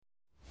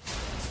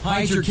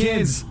hide your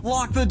kids,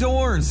 lock the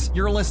doors.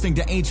 You're listening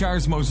to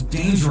HR's most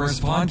dangerous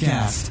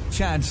podcast.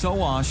 Chad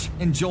Sowash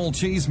and Joel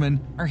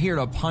Cheeseman are here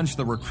to punch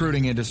the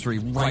recruiting industry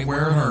right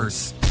where it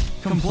hurts.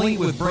 Complete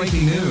with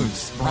breaking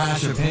news,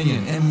 brash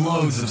opinion, and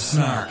loads of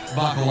snark.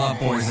 Buckle up,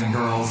 boys and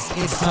girls.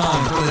 It's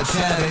time for the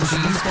Chad and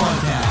Cheese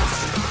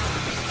Podcast.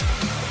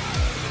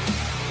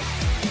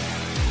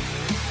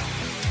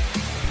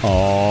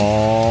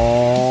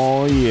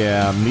 Oh,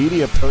 yeah.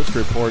 Media Post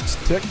reports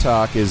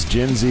TikTok is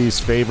Gen Z's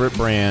favorite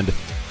brand,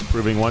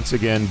 proving once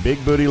again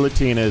big booty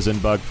Latinas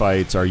and bug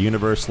fights are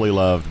universally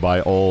loved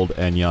by old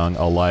and young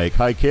alike.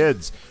 Hi,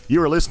 kids.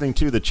 You are listening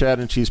to the Chad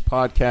and Cheese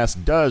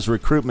Podcast Does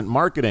Recruitment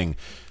Marketing.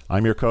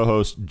 I'm your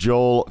co-host,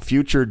 Joel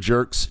Future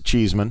Jerks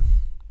Cheeseman.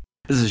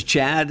 This is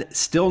Chad,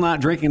 still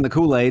not drinking the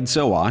Kool-Aid,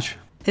 Sowash.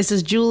 This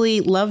is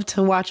Julie, love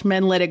to watch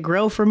men let it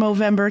grow for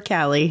Movember,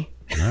 Callie.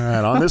 All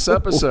right, on this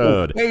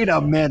episode, wait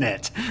a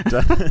minute.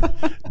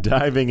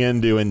 Diving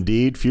into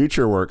Indeed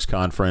FutureWorks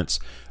Conference,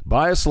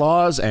 bias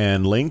laws,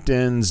 and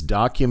LinkedIn's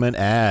document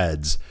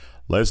ads.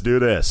 Let's do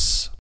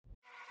this.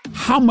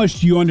 How much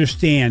do you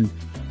understand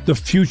the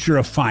future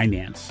of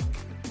finance?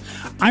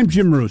 I'm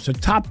Jim Roos, a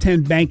top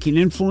 10 banking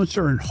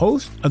influencer and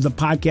host of the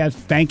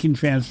podcast Banking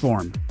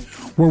Transformed,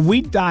 where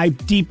we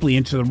dive deeply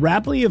into the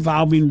rapidly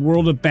evolving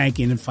world of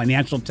banking and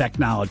financial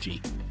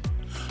technology.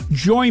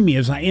 Join me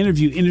as I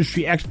interview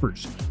industry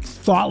experts,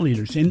 thought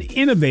leaders, and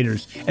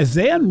innovators as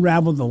they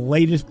unravel the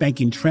latest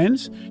banking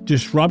trends,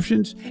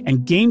 disruptions,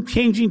 and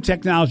game-changing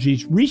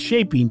technologies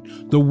reshaping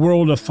the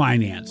world of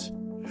finance.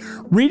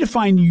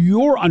 Redefine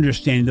your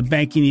understanding of the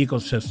banking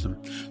ecosystem.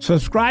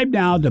 Subscribe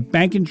now to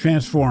Banking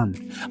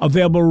Transformed,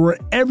 available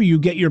wherever you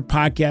get your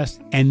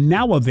podcast and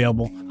now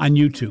available on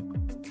YouTube.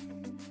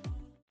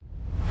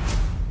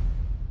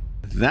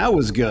 That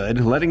was good.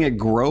 Letting it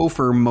grow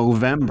for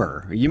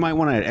Movember. You might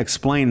want to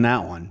explain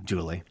that one,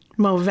 Julie.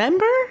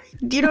 Movember?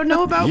 You don't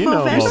know about You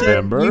know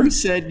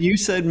Movember? You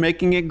said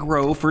making it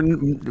grow for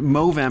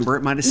Movember.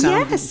 It might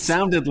have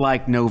sounded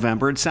like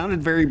November. It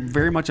sounded very,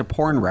 very much a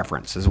porn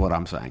reference, is what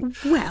I'm saying.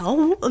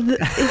 Well,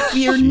 if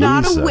you're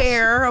not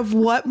aware of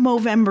what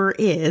Movember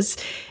is,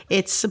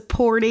 it's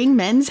supporting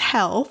men's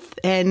health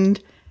and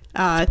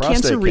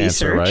cancer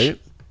research. Right?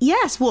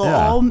 Yes, well,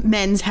 all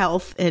men's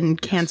health and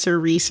cancer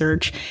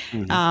research.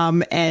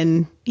 Mm-hmm.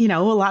 And, you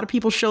know, a lot of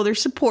people show their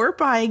support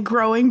by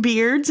growing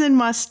beards and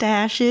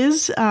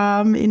mustaches in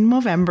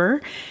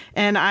Movember.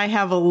 And I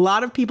have a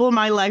lot of people in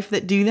my life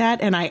that do that.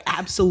 And I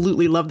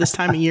absolutely love this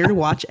time of year to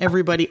watch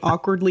everybody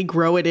awkwardly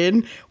grow it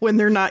in when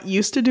they're not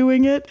used to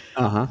doing it.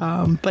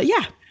 But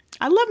yeah,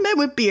 I love men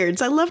with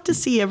beards. I love to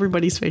see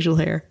everybody's facial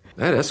hair.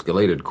 That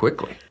escalated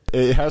quickly.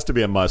 It has to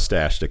be a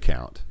mustache to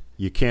count.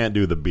 You can't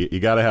do you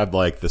got to have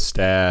like the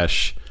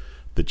stash,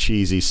 the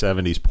cheesy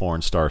 70s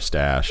porn star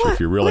stash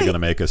if you're really going to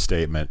make a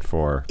statement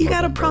for You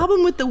November. got a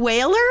problem with the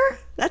whaler?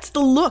 That's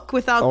the look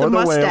without the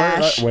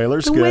mustache.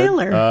 Whaler's the good.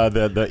 Whaler.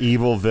 The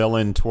evil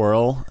villain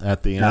twirl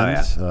at the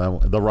end.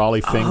 The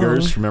Raleigh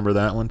fingers. Remember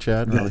that one,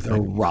 Chad?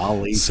 The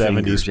Raleigh 70s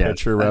fingers,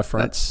 picture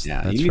reference. You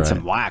need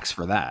some wax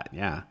for that.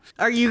 Yeah.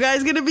 Are you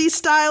guys going to be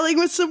styling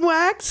with some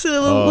wax? A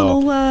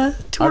little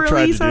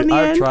twirlies on the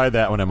end? I've tried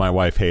that one and my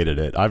wife hated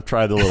it. I've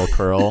tried the little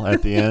curl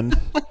at the end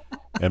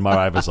and my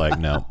wife was like,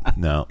 nope.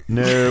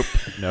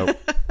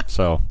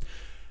 So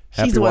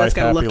happy wife,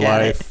 happy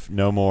life.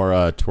 No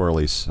more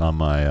twirlies on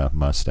my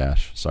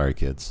mustache. Sorry,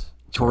 kids.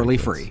 Twirly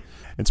free.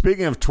 And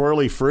speaking of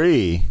twirly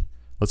free,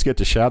 let's get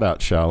to shout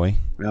out, shall we?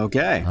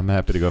 Okay. I'm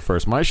happy to go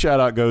first. My shout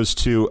out goes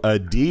to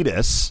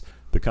Adidas.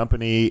 The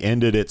company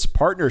ended its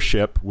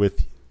partnership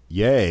with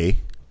Ye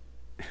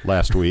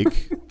last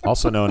week,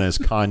 also known as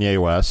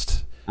Kanye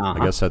West. I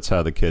guess that's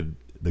how the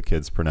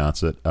kids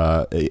pronounce it.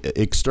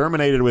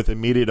 Exterminated with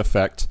immediate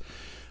effect.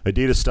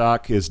 Adidas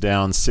stock is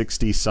down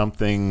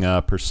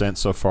 60-something percent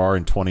so far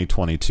in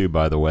 2022,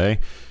 by the way.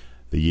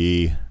 The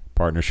Ye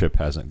partnership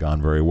hasn't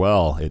gone very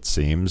well, it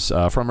seems.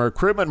 From a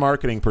recruitment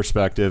marketing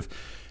perspective,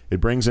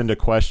 it brings into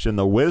question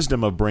the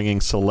wisdom of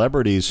bringing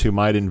celebrities who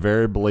might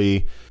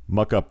invariably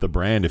muck up the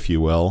brand, if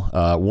you will.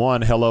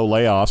 One, hello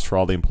layoffs for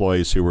all the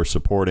employees who were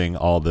supporting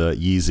all the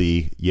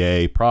Yeezy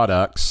Ye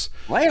products.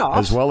 Layoffs?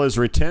 As well as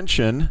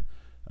retention.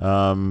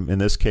 In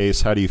this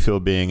case, how do you feel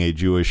being a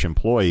Jewish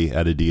employee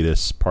at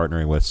Adidas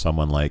partnering with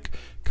someone like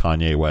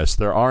Kanye West?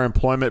 There are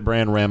employment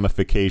brand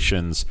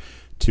ramifications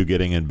to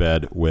getting in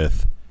bed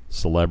with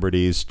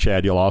celebrities.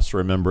 Chad, you'll also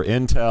remember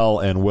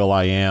Intel and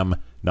Will.i.am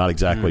not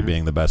exactly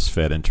being the best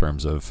fit in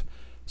terms of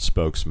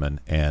spokesmen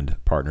and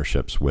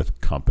partnerships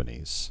with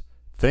companies.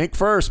 Think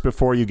first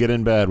before you get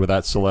in bed with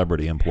that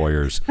celebrity,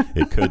 employers.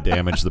 It could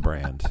damage the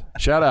brand.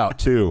 Shout out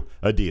to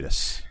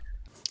Adidas.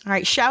 All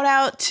right, shout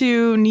out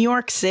to New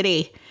York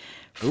City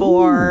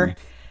for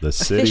the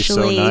city's so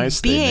officially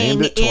nice, they being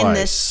named it in twice.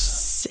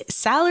 this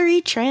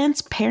salary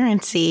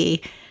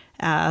transparency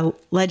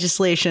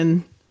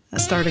legislation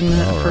starting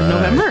for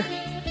November.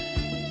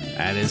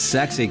 That is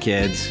sexy,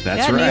 kids.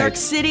 That's yeah, right. New York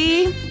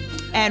City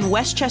and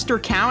Westchester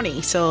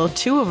County. So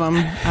two of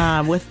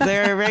them with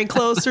their very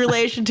close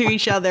relation to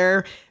each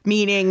other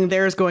meaning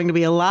there's going to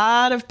be a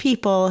lot of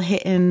people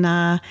hitting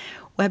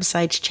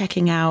websites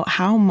checking out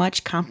how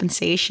much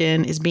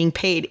compensation is being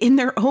paid in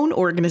their own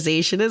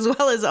organization as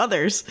well as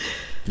others.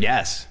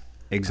 Yes,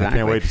 exactly.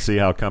 I can't wait to see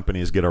how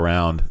companies get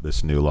around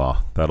this new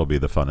law. That'll be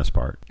the funnest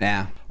part.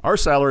 Yeah. Our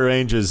salary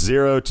range is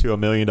 $0 to $1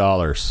 million.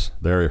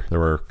 They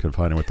were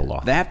confining with the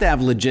law. They have to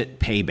have legit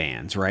pay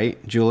bands,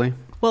 right, Julie?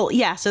 Well,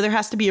 yeah. So there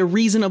has to be a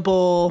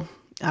reasonable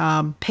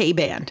pay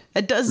band.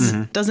 That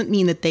doesn't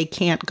mean that they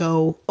can't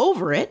go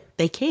over it.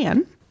 They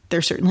can.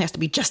 There certainly has to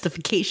be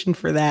justification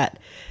for that.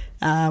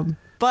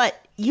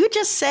 But you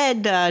just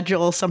said,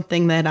 Joel,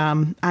 something that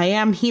I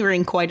am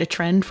hearing quite a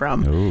trend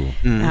from.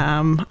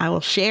 I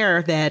will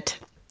share that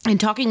in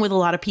talking with a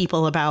lot of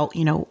people about,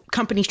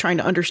 companies trying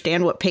to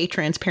understand what pay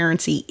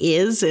transparency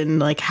is and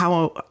like,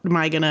 how am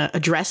I going to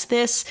address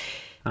this?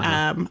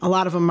 A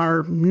lot of them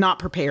are not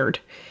prepared.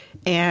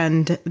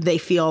 And they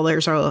feel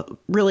there's a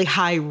really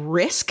high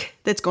risk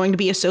that's going to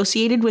be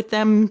associated with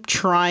them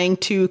trying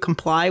to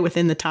comply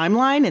within the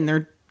timeline, and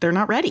they're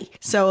not ready.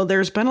 So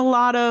there's been a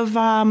lot of,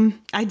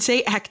 I'd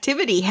say,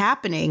 activity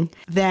happening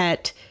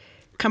that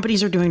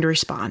companies are doing to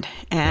respond.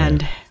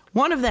 And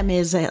one of them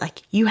is that,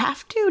 like, you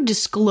have to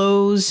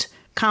disclose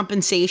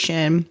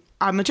compensation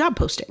on the job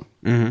posting.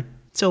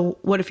 So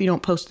what if you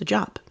don't post the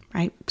job?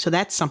 Right. So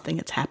that's something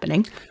that's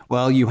happening.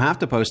 Well, you have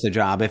to post the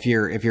job if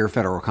you're a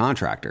federal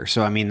contractor.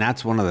 So, I mean,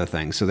 that's one of the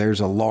things. So there's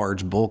a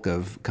large bulk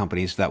of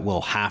companies that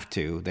will have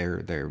to.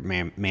 They're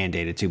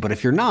mandated to. But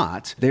if you're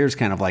not, there's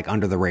kind of like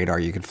under the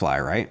radar you could fly,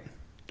 right?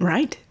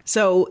 Right.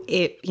 So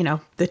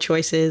the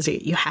choice is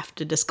you have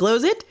to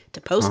disclose it,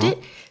 to post it.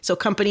 So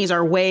companies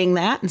are weighing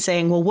that and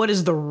saying, well, what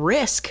is the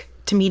risk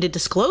to me to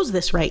disclose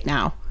this right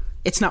now?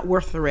 It's not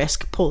worth the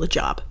risk. Pull the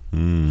job.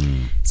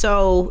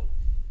 So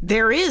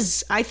there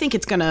is, I think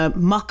it's going to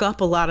muck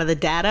up a lot of the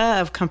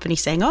data of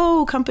companies saying,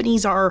 oh,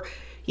 companies are,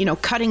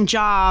 cutting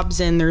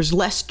jobs and there's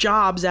less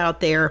jobs out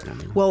there.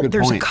 Well,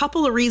 there's a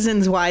couple of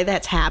reasons why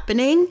that's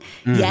happening.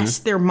 Yes,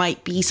 there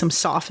might be some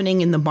softening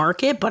in the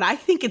market, but I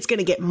think it's going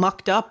to get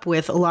mucked up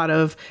with a lot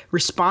of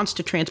response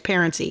to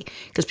transparency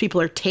because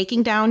people are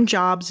taking down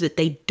jobs that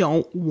they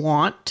don't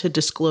want to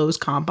disclose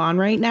comp on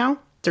right now.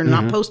 They're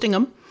not posting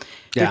them.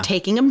 They're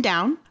taking them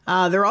down.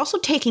 They're also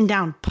taking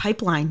down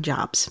pipeline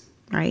jobs.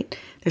 Right?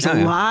 There's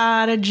a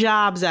lot of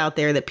jobs out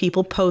there that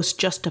people post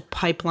just to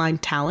pipeline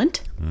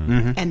talent.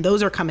 And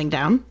those are coming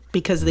down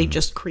because they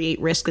just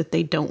create risk that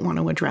they don't want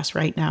to address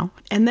right now.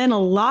 And then a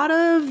lot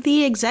of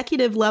the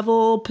executive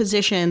level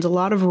positions, a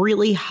lot of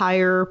really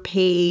higher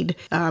paid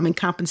and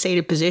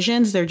compensated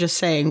positions, they're just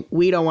saying,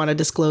 we don't want to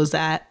disclose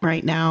that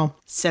right now.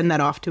 Send that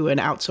off to an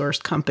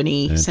outsourced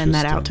company. Send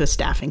that out to a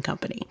staffing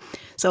company.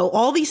 So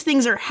all these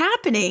things are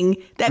happening.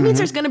 That means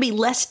there's going to be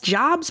less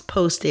jobs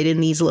posted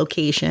in these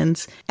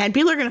locations. And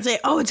people are going to say,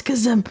 oh, it's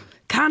because the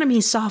economy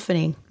is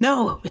softening.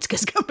 No, it's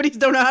because companies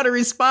don't know how to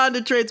respond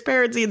to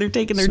transparency and they're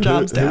taking their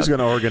jobs down. Who's going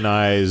to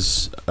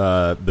organize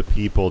the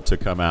people to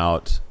come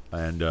out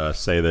and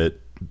say that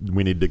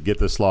we need to get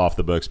this law off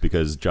the books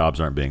because jobs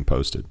aren't being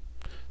posted?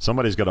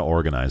 Somebody's going to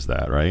organize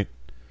that, right?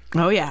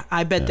 Oh, yeah.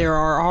 I bet there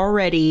are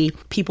already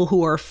people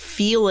who are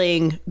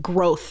feeling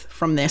growth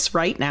from this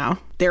right now.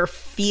 They're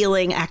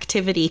feeling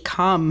activity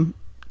come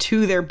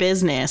to their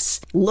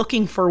business,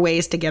 looking for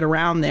ways to get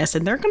around this,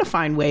 and they're going to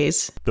find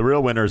ways. The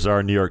real winners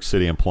are New York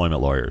City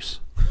employment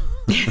lawyers.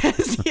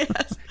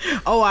 Yes.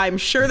 Oh, I'm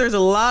sure there's a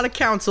lot of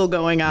counsel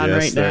going on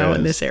right now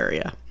in this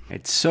area.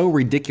 It's so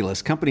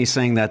ridiculous. Companies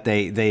saying that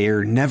they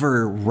are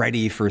never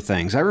ready for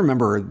things. I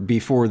remember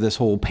before this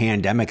whole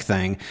pandemic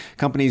thing,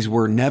 companies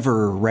were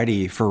never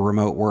ready for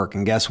remote work.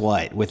 And guess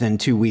what? Within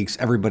 2 weeks,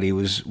 everybody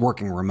was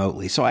working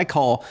remotely. So I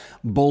call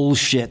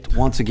bullshit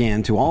once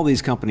again to all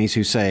these companies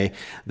who say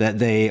that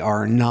they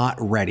are not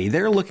ready.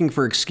 They're looking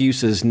for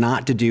excuses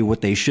not to do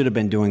what they should have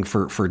been doing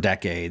for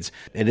decades.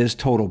 It is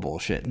total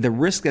bullshit. The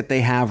risk that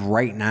they have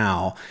right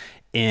now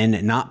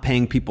in not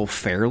paying people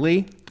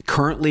fairly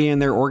currently in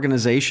their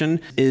organization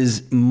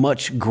is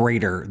much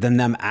greater than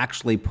them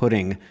actually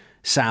putting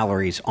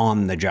salaries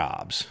on the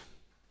jobs.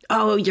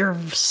 Oh, you're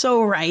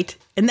so right.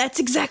 And that's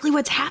exactly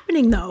what's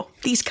happening, though.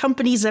 These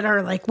companies that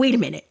are like, wait a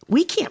minute,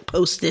 we can't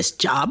post this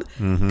job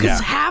because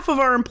half of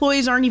our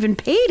employees aren't even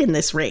paid in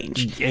this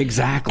range.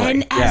 Exactly.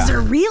 And as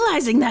they're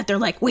realizing that, they're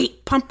like,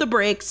 wait, pump the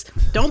brakes.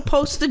 Don't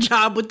post the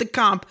job with the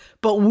comp,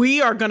 but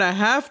we are going to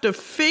have to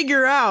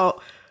figure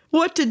out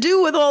what to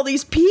do with all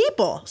these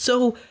people.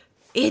 So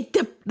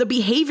the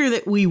behavior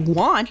that we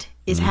want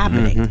is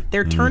happening.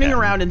 They're turning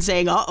around and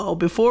saying,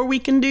 before we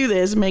can do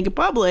this and make it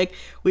public,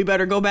 we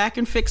better go back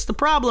and fix the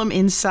problem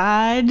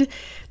inside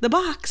the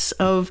box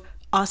of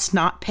us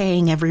not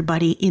paying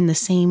everybody in the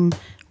same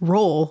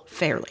role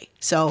fairly.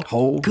 So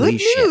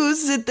good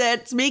news that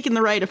that's making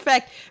the right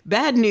effect.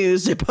 Bad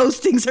news that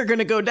postings are going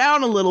to go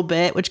down a little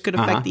bit, which could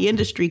affect the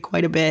industry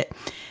quite a bit.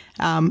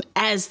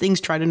 As things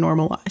try to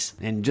normalize.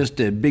 And just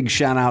a big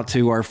shout out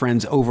to our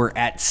friends over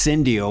at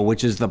Syndio,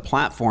 which is the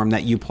platform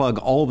that you plug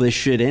all this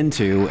shit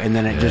into, and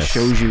then it just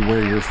shows you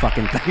where you're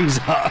fucking things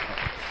up.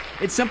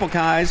 It's simple,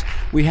 guys.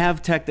 We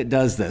have tech that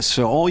does this.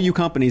 So all you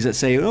companies that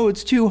say, oh,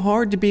 it's too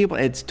hard to be able,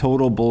 it's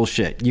total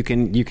bullshit. You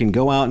can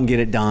go out and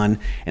get it done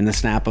in the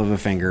snap of a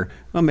finger.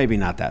 Well, maybe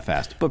not that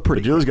fast, but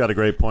pretty. But Julie's got a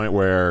great point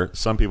where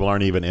some people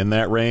aren't even in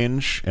that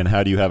range. And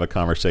how do you have a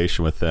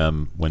conversation with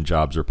them when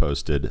jobs are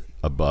posted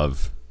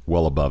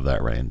well above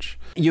that range?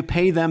 You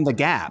pay them the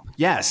gap.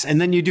 Yes.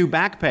 And then you do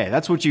back pay.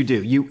 That's what you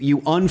do. You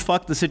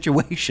unfuck the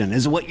situation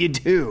is what you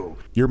do.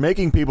 You're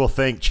making people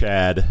think,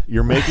 Chad.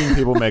 You're making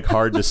people make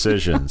hard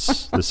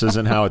decisions. This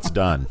isn't how it's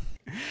done.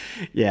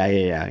 Yeah.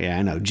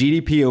 I know.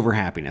 GDP over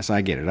happiness.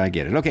 I get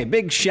it. Okay.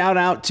 Big shout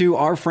out to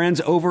our friends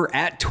over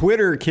at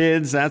Twitter,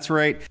 kids. That's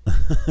right.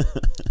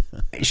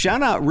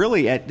 Shout out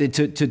really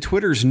to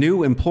Twitter's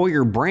new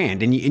employer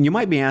brand. And you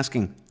might be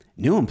asking,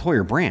 new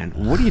employer brand?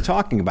 What are you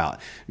talking about?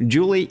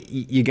 Julie,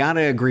 you got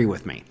to agree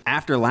with me.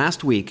 After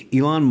last week,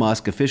 Elon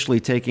Musk officially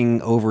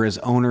taking over as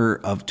owner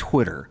of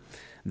Twitter,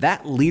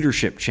 that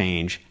leadership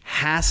change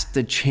has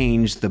to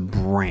change the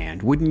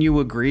brand. Wouldn't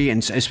you agree?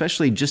 And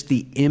especially just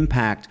the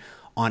impact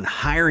on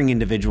hiring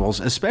individuals,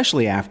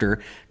 especially after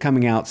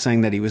coming out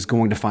saying that he was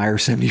going to fire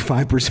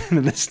 75%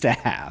 of the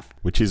staff.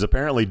 Which he's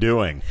apparently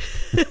doing.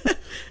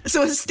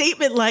 So a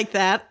statement like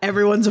that,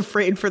 everyone's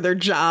afraid for their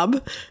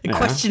job and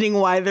questioning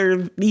why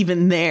they're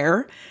even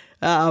there.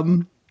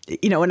 And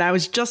I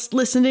was just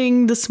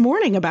listening this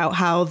morning about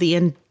how the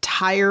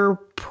entire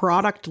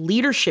product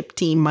leadership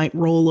team might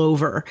roll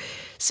over.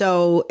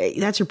 So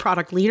that's your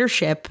product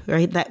leadership,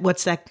 right?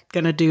 What's that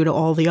going to do to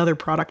all the other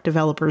product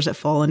developers that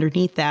fall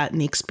underneath that and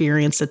the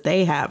experience that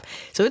they have?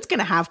 So it's going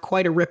to have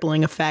quite a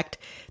rippling effect.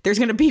 There's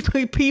going to be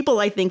people,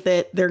 I think,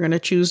 that they're going to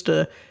choose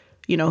to,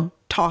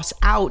 toss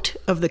out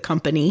of the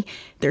company.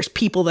 There's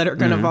people that are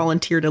going to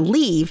volunteer to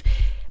leave.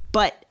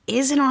 But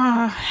isn't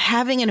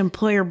having an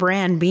employer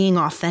brand being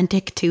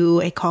authentic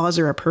to a cause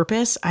or a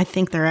purpose? I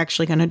think they're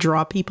actually going to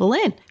draw people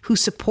in who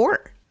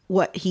support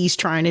what he's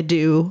trying to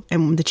do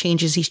and the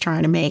changes he's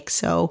trying to make.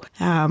 So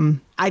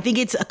I think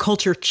it's a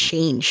culture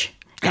change.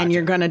 Gotcha. And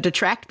you're going to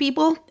detract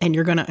people and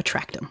you're going to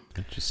attract them.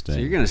 Interesting. So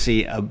you're going to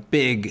see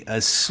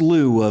a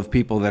slew of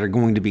people that are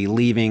going to be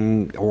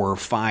leaving or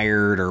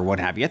fired or what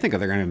have you. I think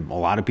there are going to be a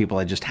lot of people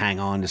that just hang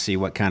on to see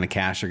what kind of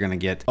cash they're going to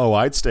get. Oh,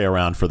 I'd stay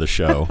around for the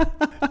show.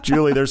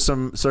 Julie, there's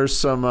some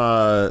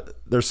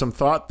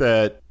thought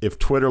that if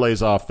Twitter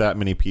lays off that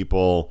many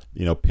people,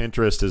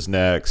 Pinterest is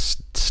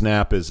next,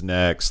 Snap is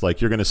next.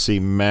 Like you're going to see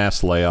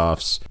mass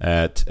layoffs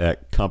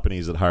at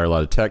companies that hire a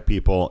lot of tech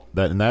people.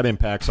 And that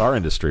impacts our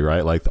industry,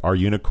 right? Like our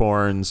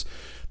unicorns,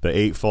 the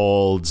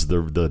Eightfolds,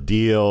 the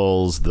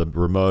deals, the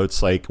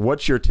remotes. Like,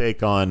 what's your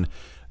take on?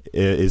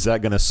 Is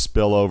that going to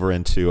spill over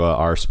into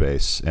our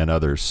space and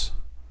others?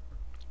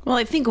 Well,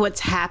 I think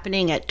what's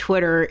happening at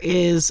Twitter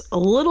is a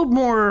little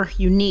more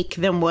unique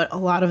than what a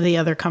lot of the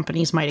other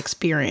companies might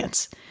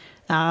experience.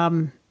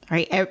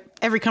 Right?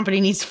 Every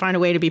company needs to find a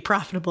way to be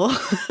profitable.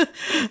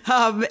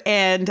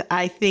 And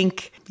I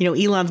think,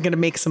 Elon's going to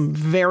make some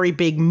very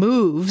big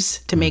moves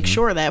to make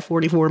sure that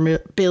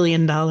 $44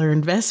 billion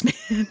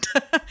investment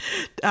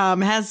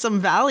has some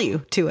value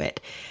to it.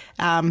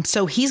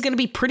 So he's going to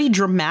be pretty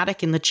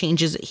dramatic in the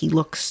changes that he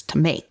looks to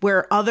make,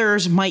 where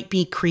others might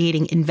be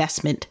creating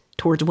investment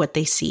towards what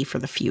they see for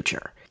the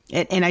future.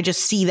 And I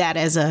just see that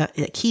as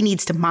he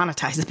needs to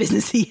monetize the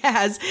business he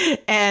has,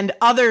 and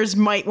others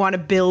might want to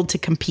build to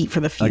compete for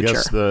the future. I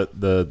guess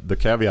the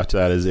caveat to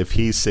that is if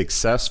he's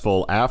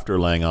successful after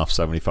laying off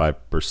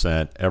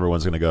 75%,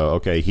 everyone's going to go,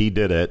 okay, he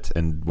did it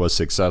and was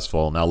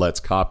successful. Now let's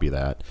copy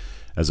that,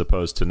 as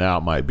opposed to now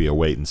it might be a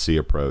wait and see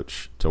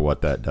approach to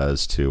what that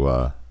does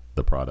to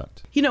the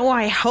product.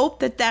 I hope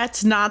that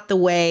that's not the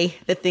way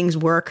that things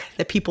work,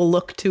 that people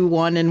look to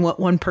what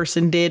one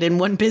person did in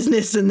one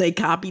business and they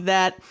copy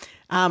that.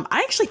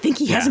 I actually think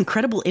he has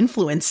incredible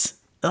influence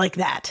like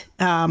that,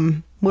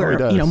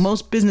 where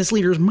most business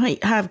leaders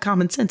might have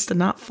common sense to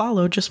not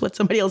follow just what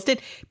somebody else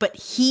did. But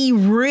he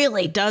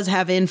really does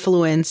have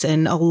influence,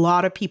 and a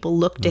lot of people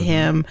look to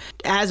him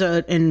as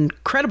an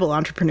incredible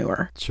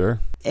entrepreneur.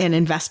 Sure. An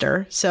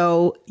investor.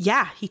 So,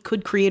 he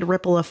could create a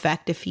ripple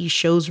effect if he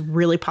shows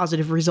really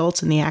positive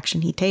results in the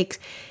action he takes.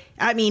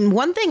 I mean,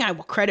 one thing I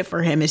will credit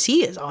for him is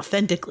he is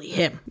authentically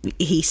him.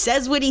 He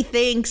says what he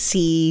thinks.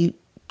 He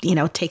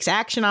takes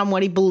action on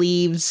what he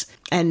believes.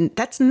 And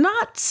that's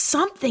not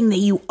something that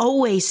you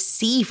always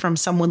see from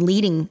someone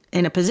leading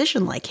in a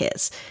position like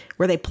his,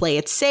 where they play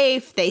it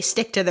safe, they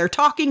stick to their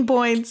talking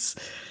points.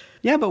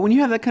 Yeah, but when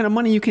you have that kind of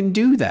money, you can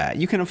do that.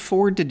 You can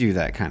afford to do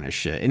that kind of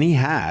shit. And he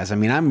has. I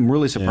mean, I'm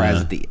really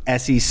surprised that the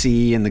SEC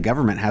and the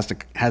government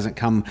hasn't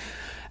come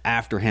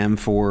after him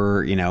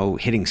for,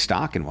 hitting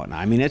stock and whatnot.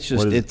 I mean, it's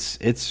just,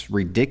 it's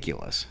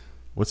ridiculous.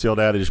 What's the old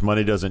adage?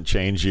 Money doesn't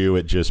change you.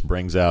 It just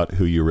brings out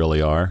who you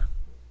really are.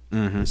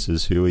 This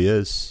is who he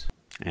is.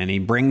 And he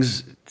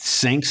brings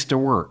Sinks to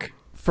work.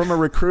 From a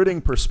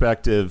recruiting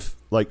perspective,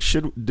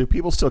 do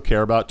people still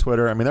care about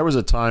Twitter? I mean, there was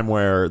a time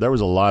where there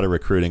was a lot of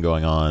recruiting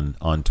going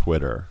on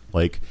Twitter.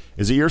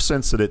 Is it your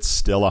sense that it's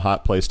still a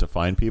hot place to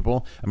find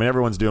people? I mean,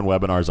 everyone's doing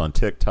webinars on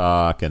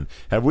TikTok, and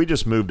have we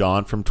just moved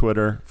on from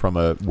Twitter from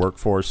a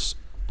workforce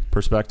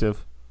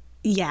perspective?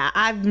 Yeah,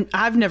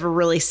 I've never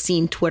really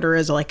seen Twitter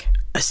as like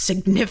a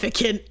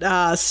significant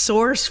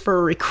source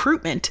for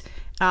recruitment.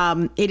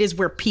 It is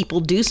where people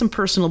do some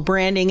personal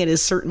branding. It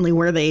is certainly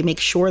where they make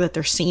sure that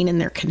they're seen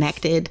and they're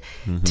connected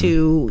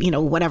to,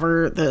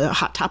 whatever the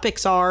hot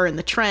topics are and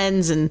the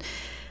trends.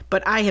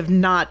 But I have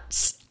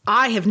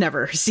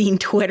never seen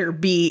Twitter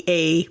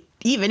be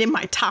even in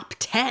my top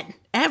 10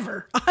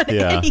 ever on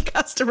any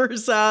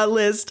customer's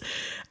list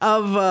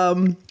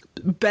of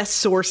best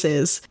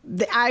sources.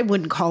 I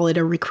wouldn't call it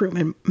a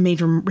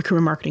major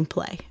recruitment marketing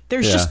play.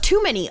 There's just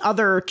too many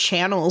other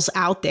channels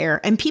out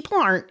there, and people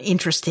aren't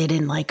interested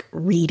in like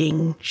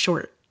reading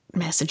short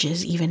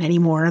messages even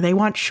anymore. They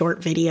want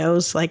short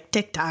videos. Like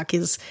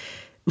TikTok's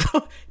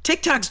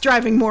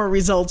driving more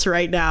results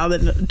right now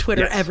than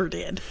Twitter ever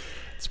did.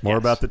 It's more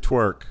about the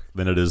twerk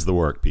than it is the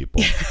work,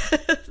 people.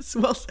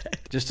 Well said.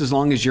 Just as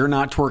long as you're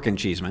not twerking,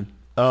 Cheeseman.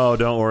 Oh,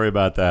 don't worry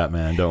about that,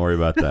 man. Don't worry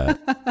about that.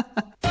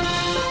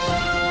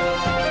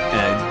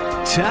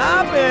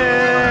 Topics.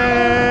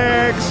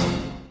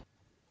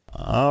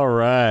 All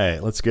right,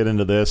 let's get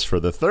into this for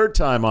the third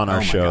time on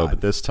our show, but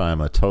this time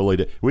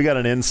we got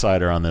an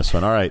insider on this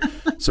one. All right,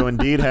 so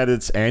Indeed had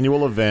its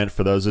annual event,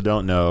 for those who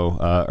don't know,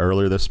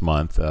 earlier this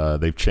month.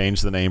 They've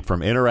changed the name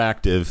from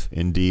Interactive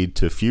Indeed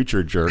to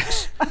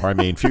FutureWorks.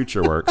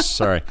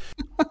 Sorry.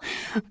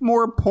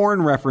 More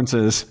porn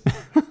references.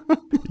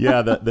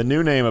 Yeah, the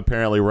new name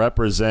apparently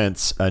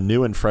represents a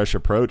new and fresh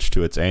approach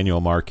to its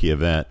annual marquee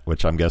event,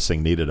 which I'm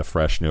guessing needed a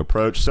fresh new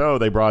approach. So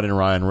they brought in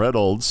Ryan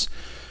Reynolds.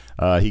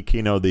 He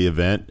keynoted the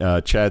event.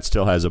 Chad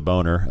still has a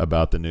boner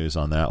about the news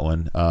on that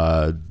one.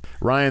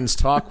 Ryan's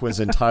talk was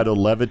entitled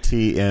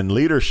Levity in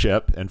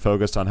Leadership and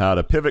focused on how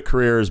to pivot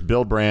careers,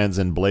 build brands,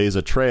 and blaze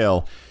a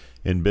trail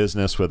in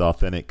business with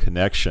authentic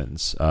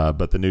connections.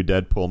 But the new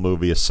Deadpool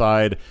movie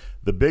aside,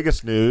 the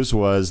biggest news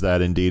was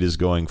that Indeed is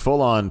going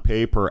full-on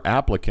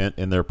pay-per-applicant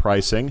in their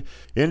pricing.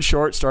 In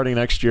short, starting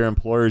next year,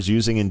 employers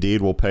using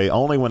Indeed will pay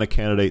only when a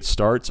candidate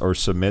starts or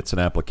submits an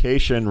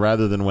application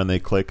rather than when they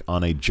click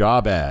on a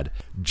job ad.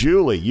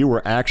 Julie, you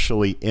were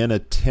actually in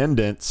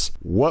attendance.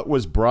 What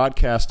was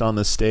broadcast on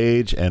the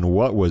stage and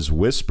what was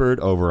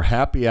whispered over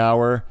happy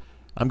hour?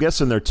 I'm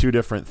guessing they're two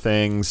different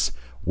things.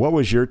 What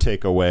was your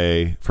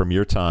takeaway from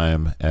your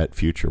time at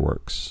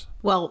FutureWorks?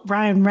 Well,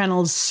 Ryan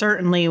Reynolds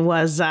certainly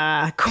was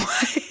quite,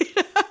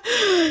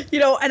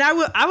 and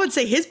I would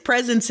say his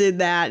presence in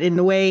that, in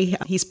the way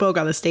he spoke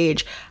on the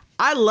stage,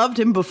 I loved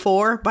him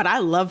before, but I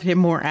loved him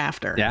more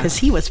after because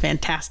he was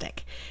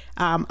fantastic.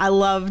 I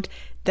loved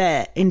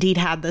that Indeed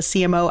had the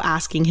CMO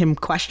asking him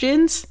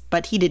questions,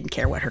 but he didn't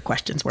care what her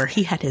questions were.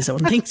 He had his own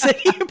things that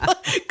he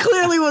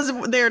clearly was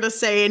there to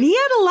say, and he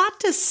had a lot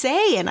to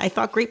say, and I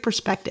thought great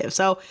perspective.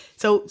 So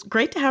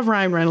great to have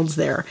Ryan Reynolds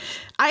there.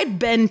 I'd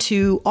been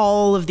to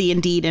all of the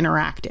Indeed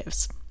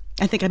interactives.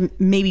 I think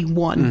maybe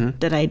one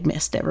that I'd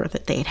missed ever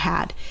that they'd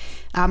had.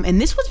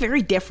 And this was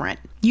very different.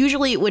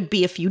 Usually it would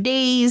be a few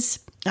days.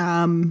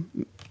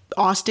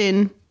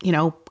 Austin,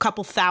 a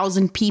couple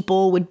thousand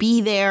people would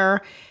be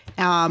there.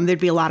 There'd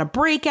be a lot of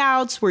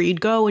breakouts where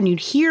you'd go and you'd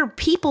hear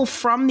people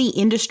from the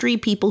industry,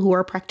 people who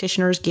are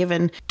practitioners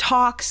giving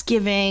talks,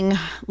 giving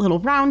little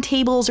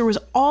roundtables. There was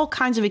all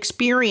kinds of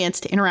experience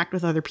to interact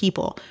with other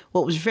people.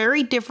 What was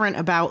very different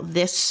about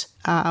this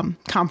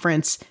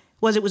conference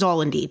was it was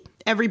all Indeed.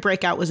 Every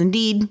breakout was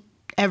Indeed.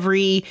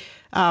 Every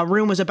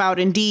room was about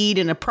Indeed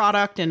and a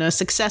product and a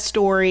success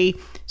story.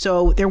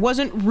 So there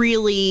wasn't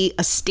really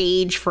a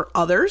stage for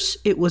others.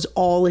 It was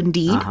all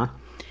Indeed.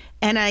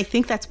 And I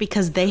think that's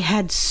because they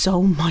had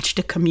so much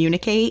to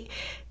communicate.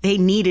 They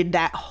needed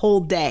that whole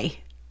day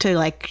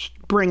to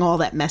bring all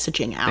that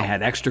messaging out. They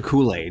had extra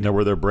Kool-Aid. Now,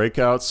 were there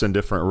breakouts in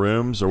different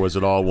rooms, or was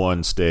it all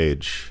one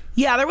stage?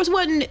 Yeah, there was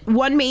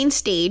one main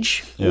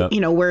stage,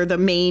 where the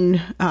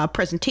main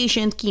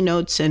presentations,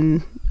 keynotes,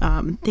 and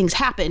things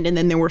happened. And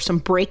then there were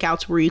some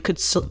breakouts where you could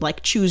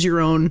choose your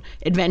own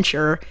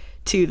adventure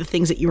to the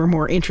things that you were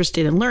more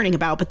interested in learning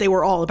about. But they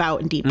were all about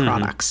Indeed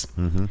products.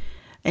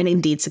 And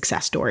Indeed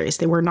success stories.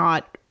 They were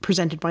not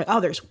presented by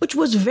others, which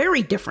was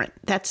very different.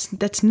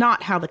 That's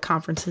not how the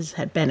conferences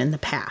had been in the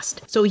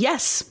past. So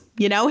yes,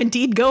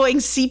 Indeed going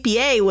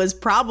CPA was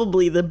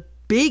probably the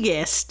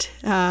biggest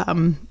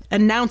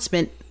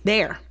announcement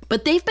there.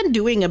 But they've been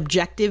doing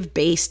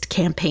objective-based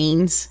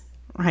campaigns,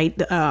 right,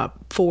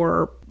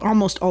 for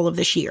almost all of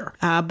this year.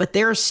 But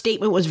their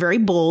statement was very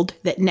bold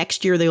that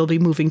next year they will be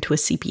moving to a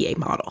CPA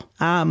model.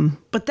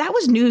 But that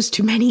was news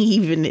to many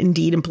even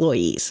Indeed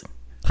employees.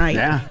 Right.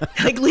 Yeah.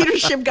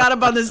 Leadership got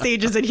up on the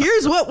stage and said,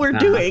 here's what we're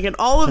doing. And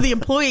all of the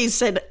employees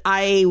said,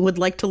 I would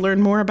like to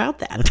learn more about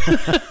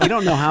that. You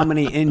don't know how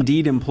many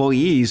Indeed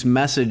employees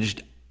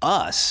messaged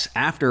us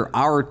after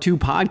our 2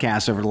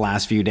 podcasts over the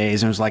last few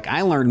days. And it was like,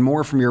 I learned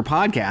more from your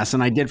podcast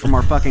than I did from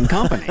our fucking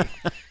company.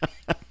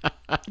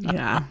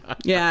 Yeah.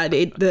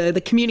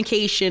 The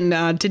communication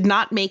did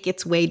not make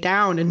its way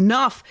down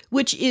enough,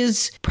 which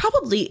is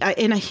probably,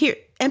 and I hear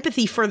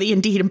empathy for the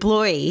Indeed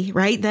employee,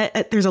 right?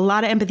 That there's a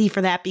lot of empathy for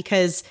that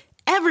because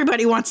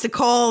everybody wants to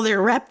call their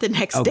rep the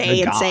next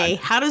day and say,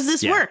 how does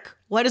this work?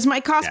 What is my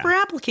cost per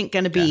applicant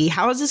going to be?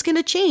 How is this going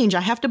to change? I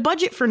have to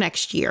budget for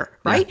next year,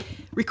 right?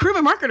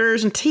 Recruitment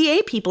marketers and TA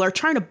people are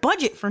trying to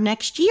budget for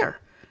next year.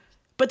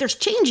 But there's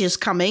changes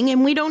coming,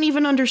 and we don't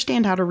even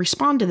understand how to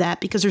respond to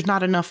that because there's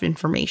not enough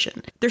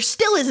information. There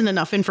still isn't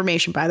enough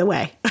information, by the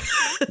way.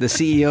 The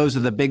CEOs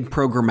of the big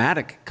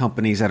programmatic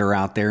companies that are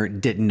out there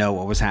didn't know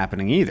what was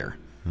happening either.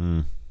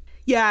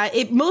 Yeah,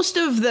 most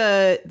of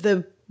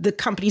the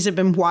companies have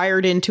been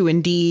wired into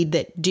Indeed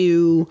that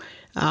do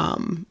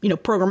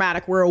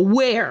programmatic. We're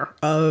aware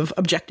of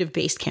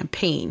objective-based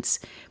campaigns,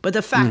 but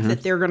the fact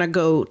that they're going to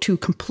go to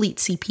complete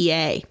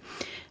CPA,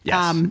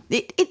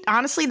 it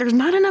honestly, there's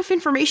not enough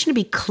information to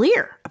be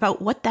clear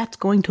about what that's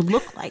going to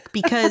look like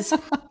because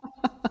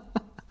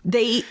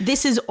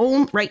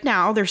right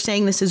now they're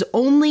saying this is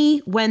only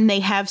when they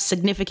have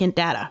significant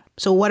data.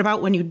 So what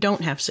about when you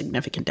don't have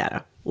significant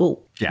data?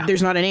 Well,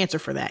 there's not an answer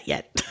for that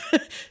yet.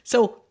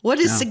 So what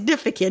is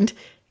significant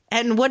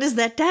and what is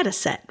that data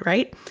set,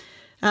 right?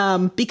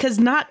 Because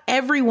not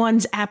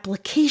everyone's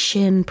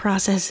application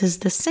process is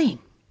the same.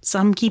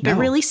 Some keep it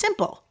really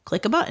simple.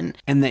 Click a button.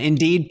 And the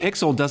Indeed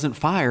Pixel doesn't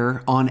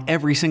fire on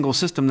every single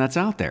system that's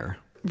out there.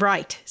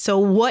 Right. So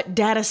what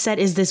data set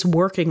is this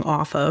working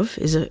off of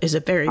is a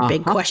very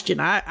big question.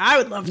 I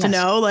would love to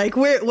know, like,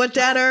 what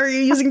data are you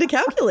using to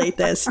calculate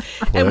this?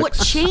 And what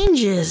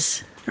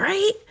changes,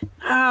 right?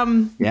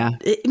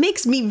 It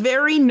makes me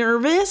very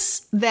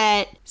nervous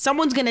that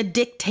someone's going to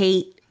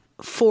dictate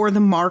for the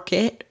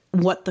market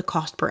what the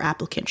cost per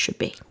applicant should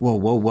be. Whoa.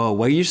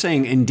 What are you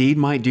saying? Indeed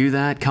might do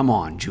that? Come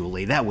on,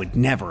 Julie. That would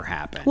never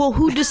happen. Well,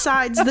 who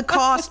decides the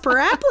cost per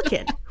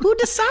applicant? Who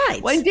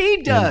decides? Well,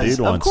 Indeed does.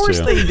 Of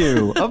course they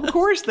do. Of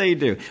course they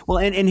do. Well,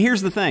 and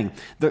here's the thing.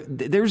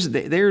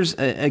 There's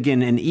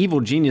again, an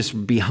evil genius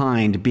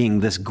behind being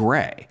this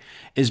gray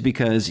is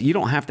because you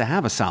don't have to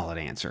have a solid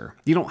answer.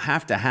 You don't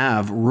have to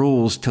have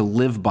rules to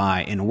live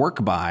by and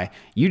work by.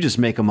 You just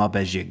make them up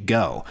as you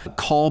go,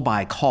 call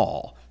by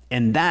call.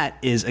 And that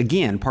is,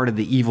 again, part of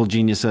the evil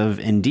genius of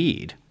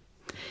Indeed.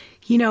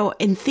 You know,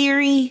 in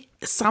theory,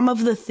 some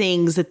of the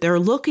things that they're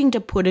looking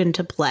to put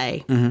into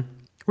play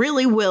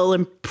really will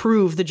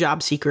improve the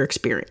job seeker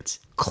experience.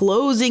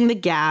 Closing the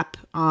gap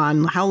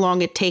on how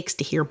long it takes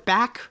to hear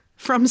back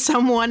from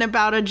someone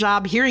about a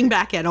job, hearing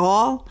back at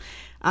all.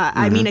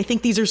 I mean, I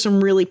think these are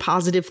some really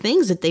positive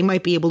things that they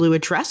might be able to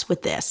address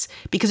with this.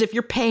 Because if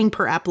you're paying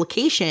per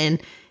application,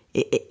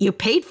 you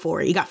paid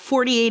for it. You got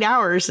 48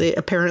 hours,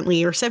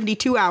 apparently, or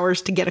 72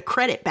 hours to get a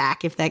credit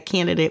back if that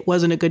candidate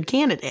wasn't a good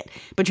candidate.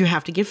 But you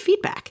have to give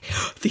feedback.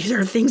 These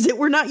are things that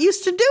we're not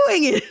used to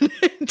doing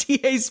in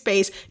TA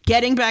space.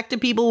 Getting back to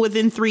people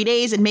within 3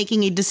 days and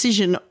making a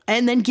decision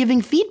and then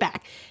giving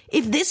feedback.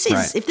 If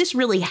this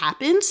really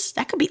happens,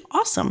 that could be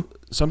awesome.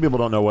 Some people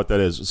don't know what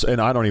that is,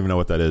 and I don't even know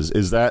what that is.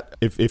 Is that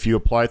if you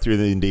apply through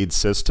the Indeed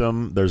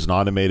system, there's an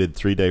automated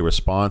 3-day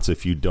response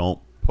if you don't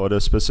put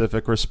a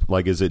specific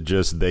like, is it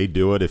just they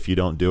do it if you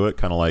don't do it,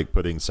 kind of like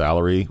putting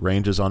salary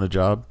ranges on a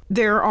job?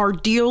 There are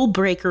deal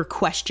breaker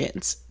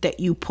questions that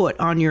you put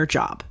on your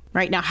job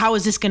right now. How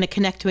is this going to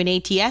connect to an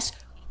ATS?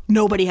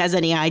 Nobody has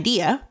any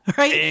idea,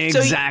 right?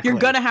 Exactly. So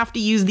you're going to have to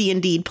use the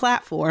Indeed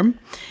platform,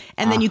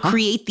 and then you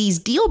create these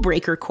deal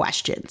breaker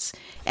questions.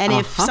 And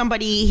if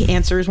somebody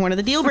answers one of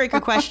the deal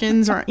breaker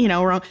questions or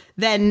wrong,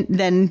 then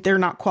they're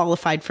not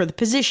qualified for the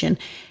position.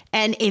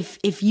 And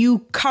if you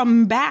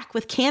come back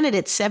with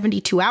candidates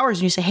 72 hours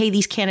and you say, hey,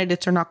 these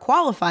candidates are not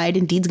qualified,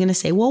 Indeed's going to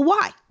say, well,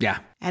 why? Yeah.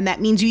 And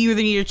that means you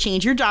either need to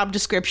change your job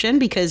description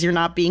because you're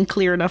not being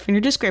clear enough in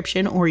your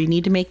description, or you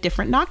need to make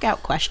different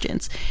knockout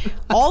questions.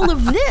 All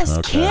of this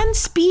can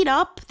speed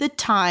up the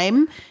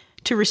time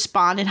to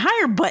respond and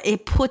hire, but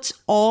it puts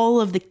all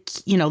of the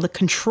the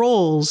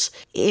controls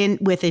in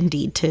with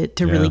Indeed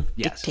to really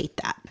dictate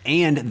that.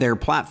 And their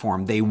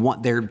platform,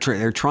 they're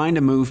trying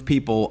to move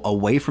people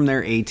away from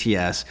their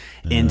ATS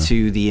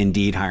into the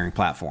Indeed hiring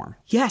platform.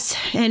 Yes,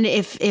 and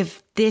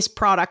if this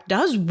product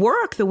does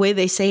work the way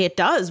they say it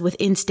does with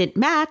instant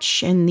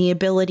match and the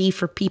ability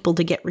for people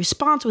to get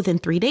response within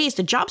 3 days,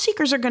 the job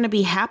seekers are going to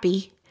be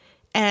happy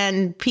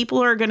and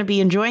people are going to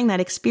be enjoying that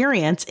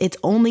experience. It's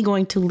only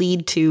going to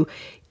lead to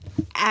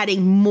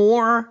adding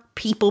more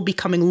people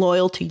becoming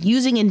loyal to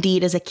using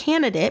Indeed as a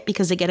candidate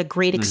because they get a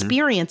great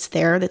experience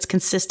there that's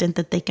consistent,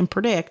 that they can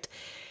predict.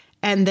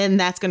 And then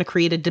that's going to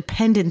create a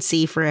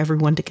dependency for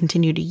everyone to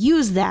continue to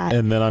use that.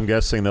 And then I'm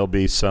guessing there'll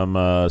be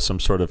some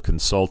sort of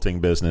consulting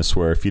business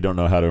where if you don't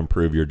know how to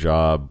improve your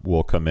job,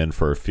 we'll come in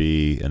for a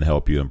fee and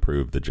help you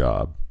improve the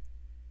job.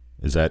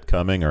 Is that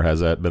coming, or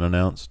has that been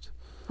announced?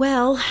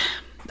 Well,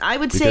 I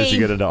would say... Because you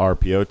get into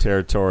RPO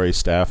territory,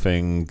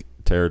 staffing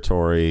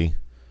territory...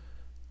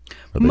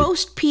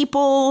 Most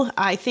people,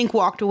 I think,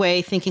 walked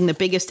away thinking the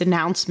biggest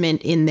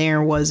announcement in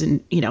there was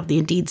the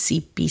Indeed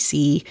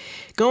CPC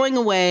going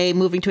away,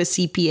 moving to a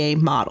CPA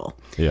model.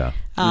 Yeah.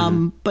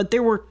 But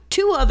there were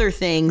two other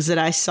things that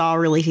I saw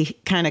really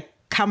kind of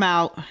come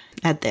out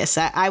at this.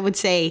 I would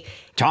say...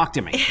 Talk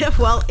to me.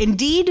 Well,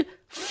 Indeed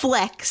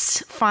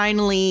Flex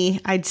finally,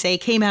 I'd say,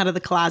 came out of the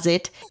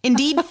closet.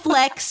 Indeed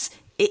Flex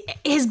it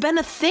has been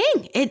a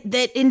thing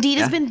that Indeed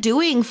has been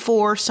doing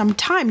for some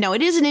time. Now,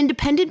 it is an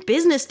independent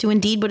business to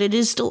Indeed, but it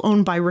is still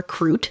owned by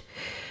Recruit.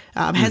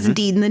 Has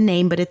Indeed in the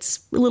name, but it's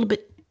a little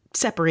bit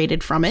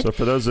separated from it. So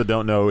for those that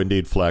don't know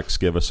Indeed Flex,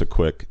 give us a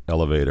quick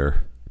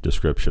elevator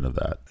description of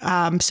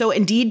that. So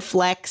Indeed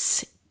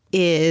Flex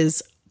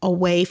is a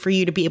way for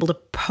you to be able to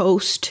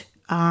post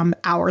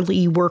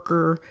hourly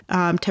worker,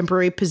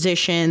 temporary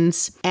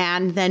positions,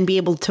 and then be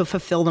able to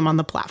fulfill them on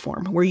the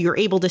platform, where you're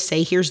able to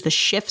say, here's the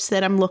shifts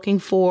that I'm looking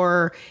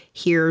for,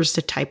 here's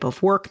the type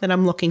of work that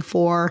I'm looking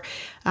for.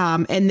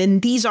 And then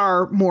these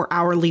are more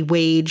hourly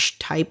wage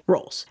type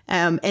roles.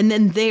 And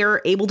then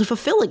they're able to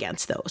fulfill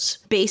against those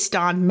based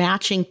on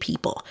matching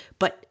people.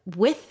 But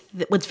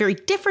what's very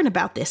different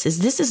about this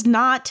is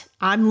not,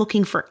 I'm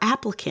looking for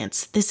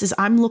applicants. This is,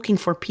 I'm looking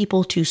for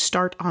people to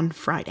start on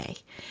Friday.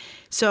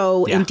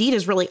 So Indeed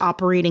is really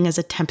operating as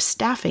a temp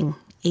staffing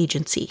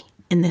agency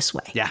in this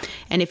way. Yeah.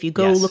 And if you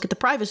go look at the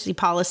privacy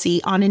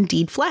policy on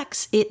Indeed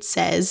Flex, it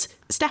says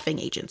staffing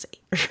agency.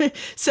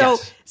 So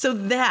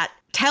that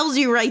tells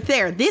you right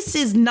there, this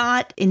is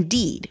not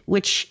Indeed,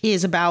 which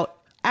is about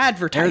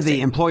advertising. They're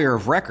the employer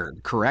of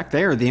record, correct?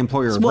 They are the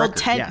employer of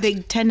record. Big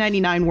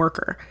 1099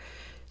 worker.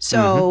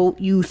 So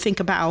you think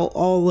about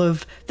all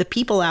of the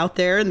people out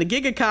there in the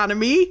gig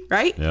economy,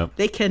 right? Yep.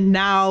 They can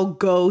now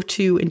go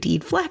to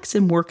Indeed Flex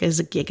and work as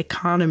a gig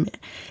economy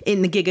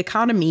in the gig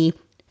economy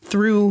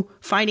through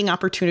finding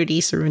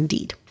opportunities through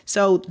Indeed.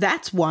 So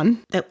that's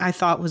one that I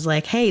thought was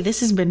like, hey,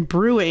 this has been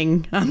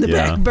brewing on the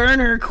back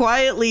burner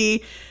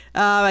quietly.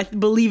 I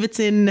believe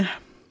it's in,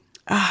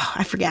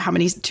 I forget how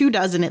many,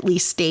 24 at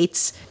least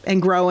states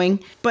and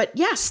growing. But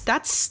yes,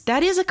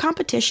 that is a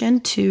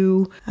competition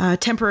to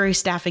temporary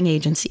staffing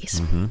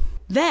agencies.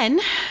 Then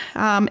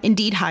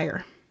Indeed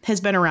Hire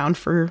has been around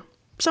for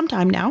some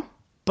time now,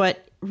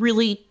 but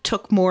really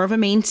took more of a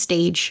main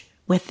stage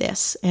with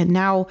this. And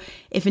now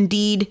if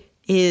Indeed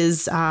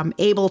is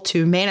able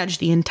to manage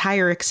the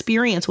entire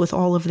experience with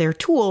all of their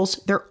tools,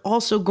 they're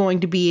also going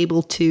to be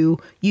able to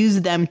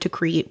use them to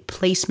create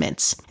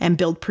placements and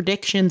build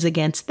predictions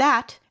against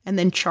that, and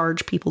then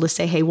charge people to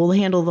say, hey, we'll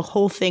handle the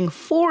whole thing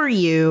for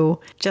you.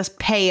 Just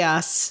pay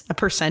us a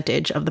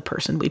percentage of the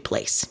person we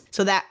place.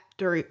 So that,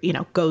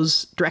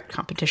 goes direct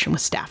competition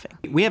with staffing.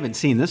 We haven't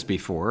seen this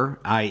before,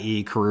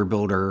 i.e. Career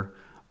Builder,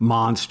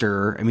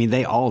 Monster. I mean,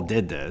 they all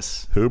did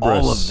this. Hubris.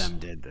 All of them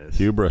did this.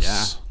 Hubris.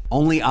 Yeah.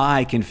 Only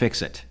I can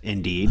fix it,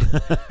 Indeed.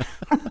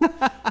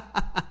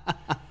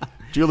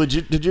 Julie,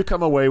 did you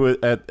come away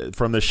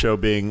from the show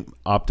being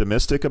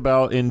optimistic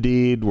about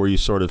Indeed? Were you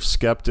sort of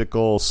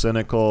skeptical,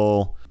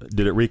 cynical?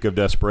 Did it reek of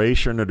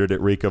desperation, or did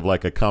it reek of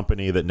like a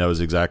company that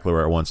knows exactly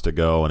where it wants to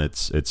go and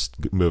it's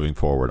moving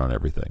forward on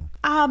everything?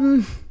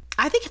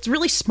 I think it's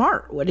really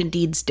smart what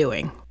Indeed's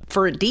doing.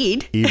 For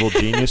Indeed. Evil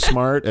genius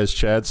smart, as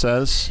Chad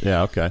says.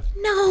 Yeah, okay.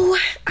 No,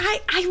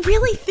 I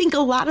really think a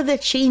lot of the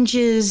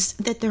changes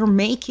that they're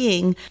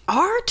making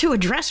are to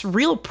address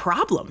real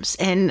problems.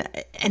 And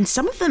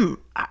some of them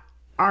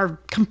are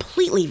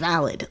completely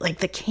valid. Like,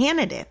 the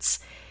candidates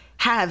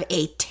have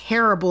a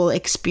terrible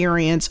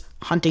experience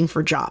hunting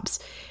for jobs.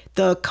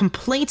 The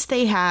complaints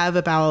they have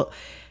about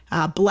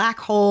black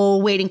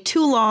hole, waiting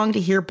too long to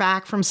hear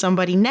back from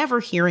somebody, never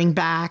hearing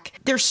back.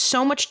 There's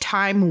so much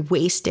time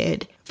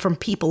wasted from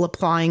people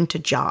applying to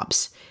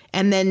jobs.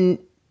 And then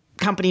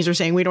companies are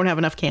saying we don't have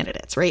enough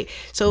candidates, right?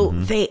 So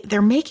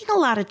they're making a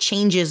lot of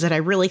changes that I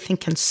really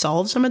think can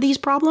solve some of these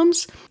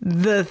problems.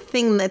 The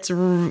thing that's, a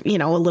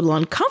little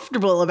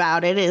uncomfortable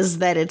about it is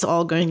that it's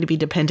all going to be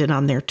dependent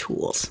on their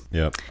tools.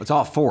 Yep. It's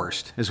all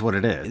forced is what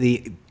it is.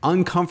 The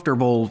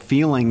uncomfortable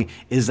feeling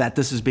is that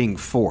this is being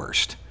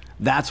forced.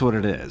 That's what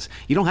it is.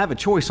 You don't have a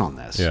choice on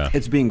this. Yeah.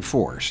 It's being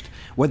forced,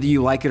 whether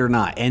you like it or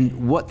not.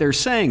 And what they're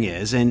saying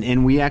is,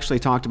 and we actually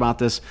talked about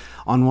this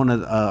on one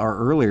of our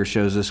earlier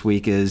shows this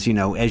week, is,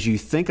 as you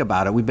think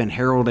about it, we've been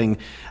heralding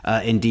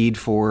Indeed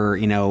for,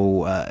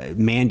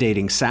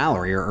 mandating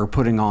salary or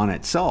putting on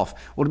itself.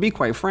 Well, to be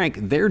quite frank,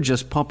 they're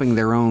just pumping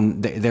their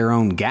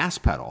own gas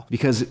pedal,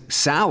 because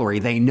salary,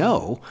 they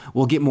know,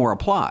 will get more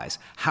applies.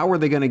 How are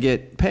they going to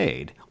get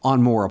paid?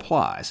 On more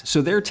applies.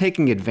 So they're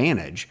taking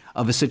advantage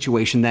of a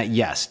situation that,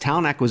 yes,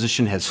 talent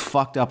acquisition has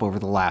fucked up over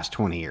the last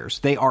 20 years.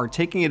 They are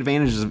taking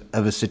advantage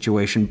of a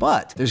situation,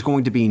 but there's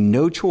going to be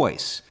no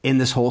choice in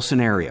this whole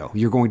scenario.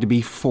 You're going to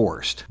be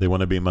forced. They want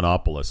to be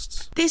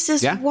monopolists. This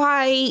is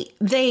why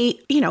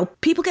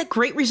people get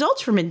great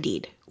results from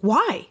Indeed.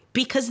 Why?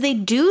 Because they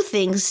do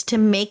things to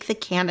make the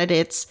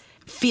candidates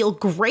feel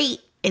great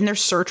in their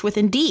search with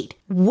Indeed,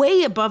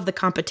 way above the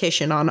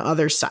competition on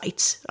other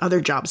sites, other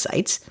job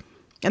sites.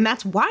 And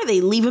that's why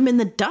they leave them in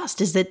the dust,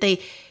 is that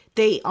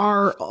they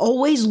are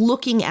always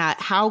looking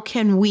at how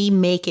can we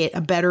make it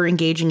a better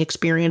engaging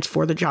experience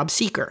for the job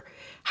seeker?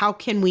 How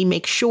can we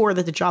make sure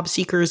that the job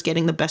seeker is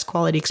getting the best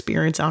quality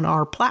experience on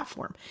our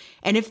platform?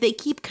 And if they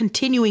keep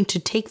continuing to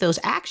take those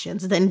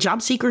actions, then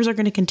job seekers are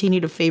going to continue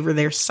to favor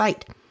their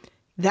site.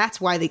 That's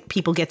why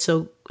people get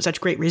such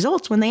great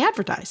results when they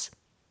advertise.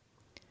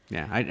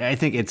 Yeah, I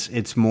think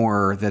it's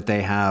more that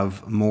they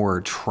have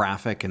more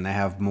traffic and they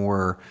have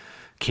more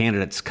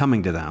candidates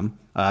coming to them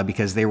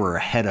because they were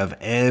ahead of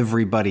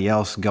everybody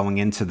else going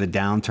into the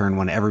downturn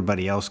when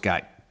everybody else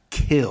got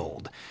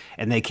killed.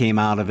 And they came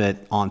out of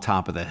it on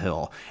top of the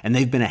hill. And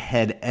they've been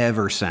ahead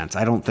ever since.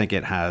 I don't think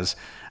it has.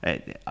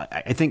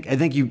 I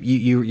think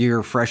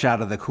you're fresh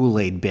out of the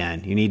Kool-Aid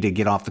bin. You need to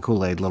get off the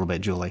Kool-Aid a little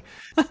bit, Julie.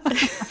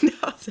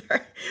 No,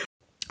 sorry.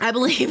 I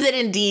believe that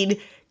Indeed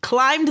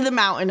climbed the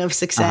mountain of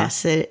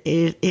success it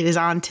is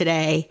on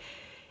today.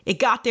 It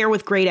got there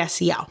with great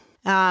SEO.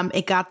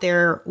 It got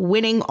there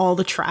winning all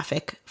the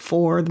traffic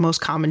for the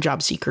most common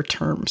job seeker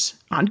terms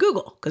on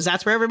Google, because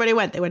that's where everybody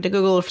went. They went to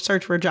Google to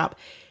search for a job.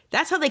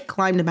 That's how they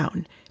climbed the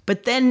mountain.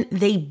 But then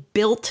they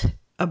built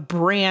a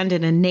brand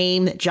and a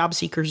name that job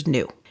seekers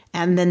knew.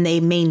 And then they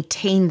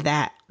maintained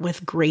that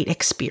with great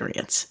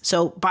experience.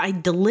 So by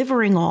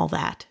delivering all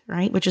that,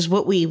 right, which is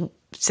what we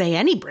say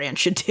any brand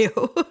should do,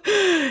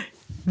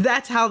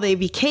 that's how they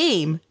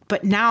became.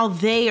 But now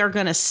they are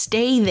going to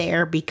stay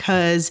there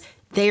because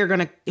they are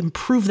going to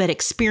improve that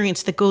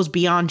experience that goes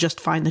beyond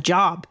just find the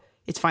job.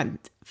 It's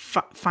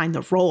find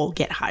the role,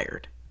 get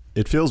hired.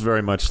 It feels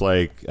very much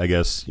like, I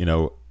guess,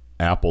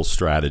 Apple's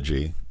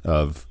strategy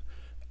of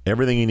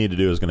everything you need to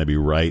do is going to be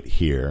right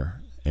here.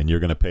 And you're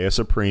going to pay us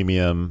a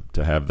premium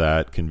to have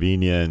that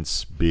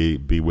convenience, be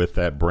with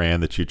that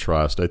brand that you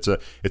trust. It's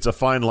a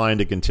fine line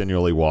to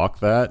continually walk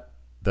that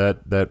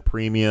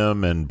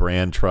premium and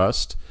brand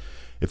trust.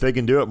 If they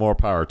can do it, more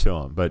power to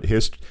them. But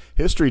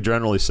history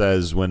generally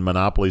says when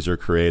monopolies are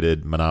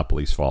created,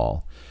 monopolies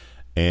fall.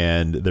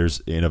 And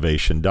there's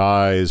innovation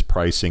dies,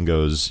 pricing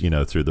goes,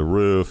 through the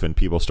roof, and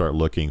people start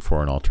looking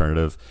for an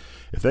alternative.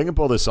 If they can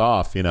pull this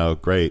off,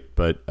 great.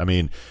 But I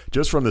mean,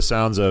 just from the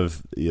sounds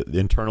of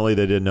internally,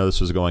 they didn't know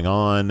this was going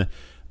on.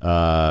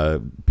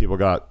 People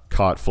got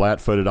caught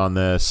flat-footed on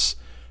this.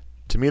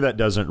 To me, that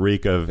doesn't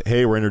reek of,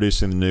 hey, we're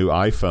introducing the new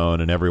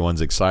iPhone and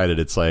everyone's excited.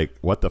 It's like,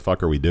 what the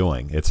fuck are we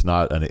doing? It's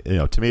not,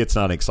 to me, it's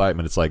not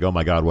excitement. It's like, oh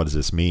my God, what does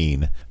this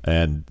mean?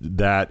 And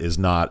that is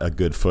not a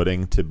good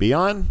footing to be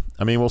on.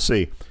 I mean, we'll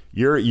see.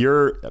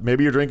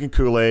 Maybe you're drinking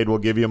Kool-Aid. We'll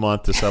give you a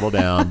month to settle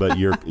down, but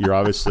you're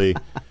obviously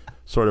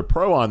sort of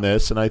pro on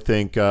this, and I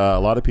think a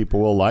lot of people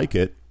will like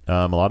it.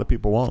 A lot of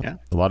people won't. Yeah.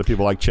 A lot of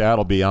people like Chad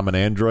will be, I'm an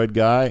Android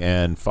guy,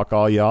 and fuck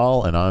all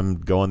y'all, and I'm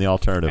going the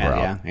alternative route.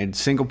 Yeah, and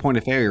single point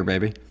of failure,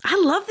 baby. I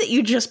love that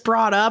you just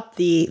brought up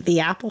the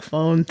Apple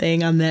phone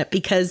thing on that,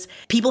 because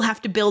people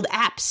have to build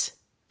apps,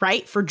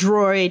 right, for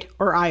Droid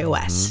or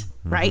iOS,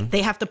 right?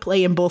 They have to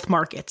play in both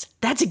markets.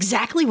 That's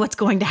exactly what's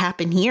going to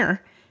happen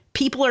here.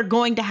 People are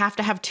going to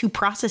have two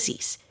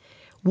processes,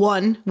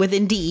 one with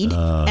Indeed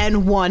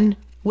and one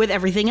with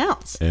everything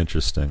else.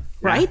 Interesting.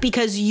 Right?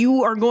 Because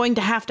you are going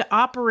to have to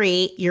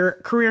operate your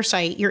career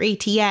site, your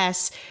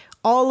ATS,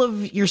 all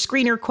of your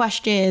screener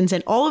questions,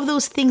 and all of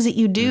those things that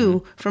you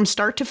do from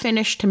start to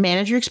finish to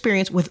manage your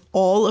experience with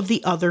all of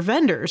the other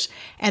vendors.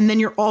 And then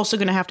you're also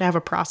going to have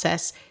a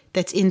process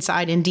that's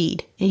inside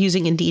Indeed, and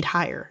using Indeed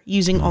Hire,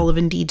 using all of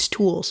Indeed's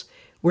tools,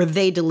 where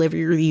they deliver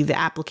you the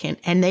applicant,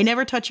 and they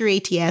never touch your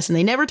ATS, and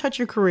they never touch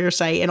your career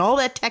site, and all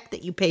that tech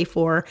that you pay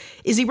for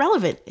is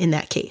irrelevant in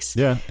that case.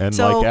 Yeah, and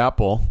so, like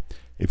Apple,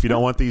 if you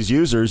don't want these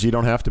users, you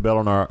don't have to bet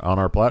on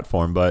our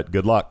platform. But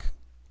good luck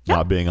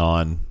not being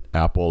on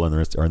Apple,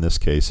 or in this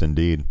case,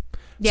 Indeed.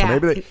 Yeah.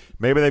 So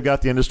maybe they've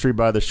got the industry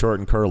by the short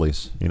and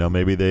curlies.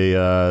 Maybe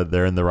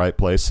they're in the right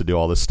place to do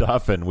all this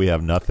stuff, and we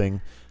have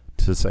nothing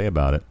to say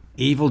about it.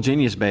 Evil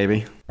genius,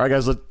 baby. All right,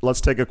 guys, let's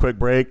take a quick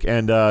break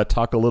and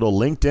talk a little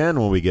LinkedIn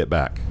when we get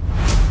back.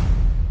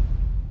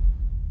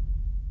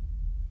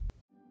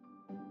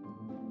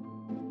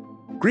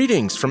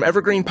 Greetings from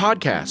Evergreen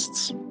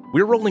Podcasts.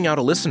 We're rolling out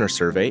a listener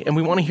survey, and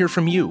we want to hear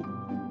from you.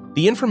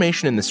 The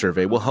information in the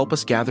survey will help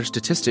us gather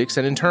statistics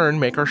and in turn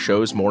make our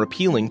shows more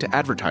appealing to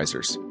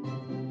advertisers.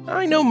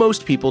 I know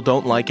most people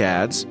don't like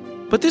ads,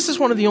 but this is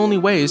one of the only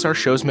ways our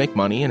shows make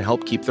money and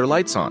help keep their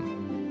lights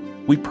on.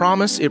 We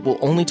promise it will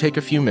only take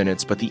a few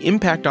minutes, but the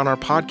impact on our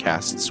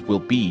podcasts will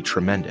be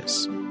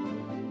tremendous.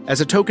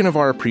 As a token of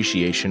our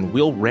appreciation,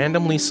 we'll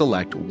randomly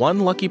select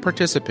one lucky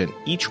participant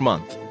each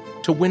month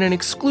to win an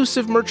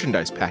exclusive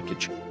merchandise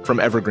package from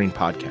Evergreen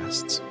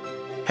Podcasts.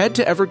 Head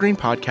to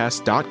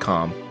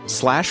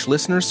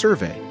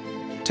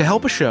evergreenpodcast.com/listenersurvey to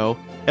help a show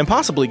and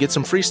possibly get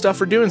some free stuff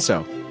for doing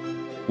so.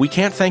 We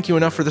can't thank you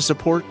enough for the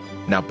support.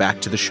 Now back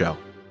to the show.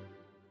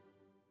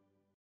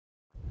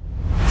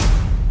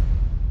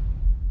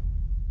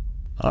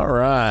 All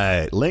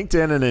right.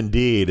 LinkedIn and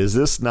Indeed. Is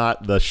this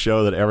not the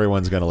show that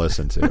everyone's going to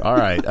listen to? All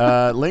right.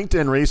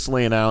 LinkedIn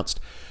recently announced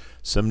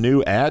some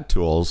new ad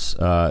tools.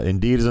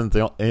 Indeed isn't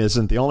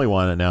the only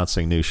one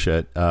announcing new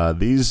shit.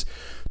 These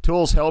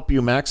tools help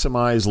you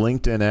maximize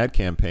LinkedIn ad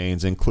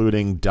campaigns,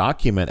 including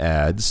document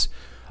ads,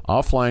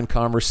 offline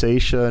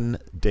conversation,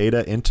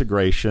 data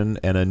integration,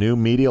 and a new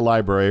media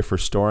library for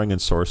storing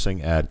and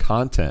sourcing ad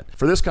content.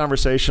 For this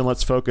conversation,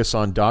 let's focus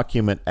on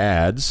document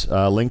ads.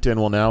 LinkedIn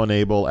will now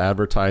enable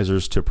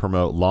advertisers to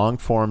promote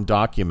long-form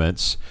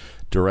documents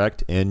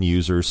direct end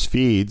users'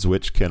 feeds,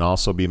 which can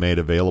also be made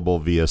available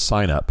via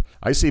sign-up.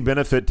 I see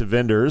benefit to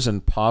vendors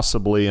and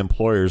possibly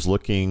employers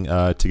looking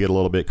to get a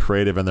little bit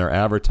creative in their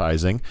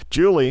advertising.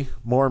 Julie,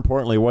 more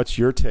importantly, what's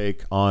your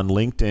take on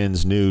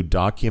LinkedIn's new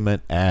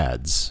document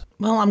ads?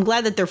 Well, I'm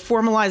glad that they're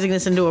formalizing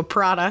this into a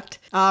product.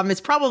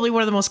 It's probably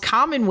one of the most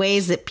common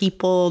ways that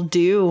people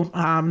do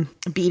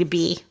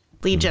B2B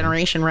lead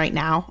generation right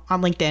now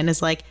on LinkedIn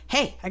is like,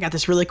 hey, I got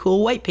this really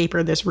cool white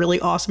paper, this really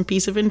awesome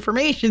piece of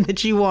information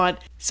that you want.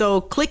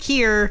 So click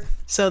here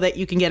so that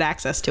you can get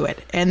access to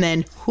it. And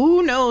then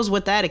who knows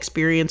what that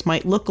experience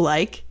might look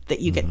like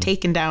that you get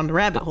taken down the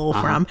rabbit hole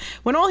from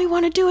when all you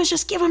want to do is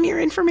just give them your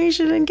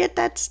information and get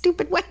that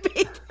stupid white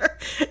paper.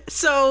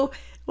 So,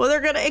 well,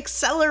 they're going to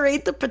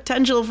accelerate the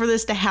potential for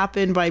this to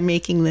happen by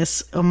making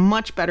this a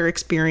much better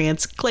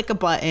experience. Click a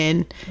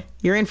button,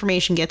 your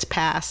information gets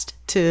passed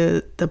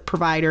to the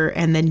provider,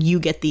 and then you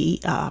get the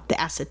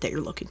asset that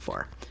you're looking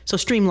for. So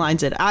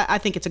streamlines it. I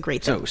think it's a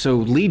great thing. So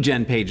lead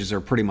gen pages are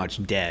pretty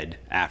much dead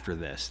after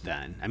this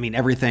then. I mean,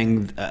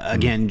 everything,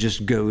 again,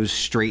 just goes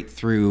straight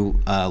through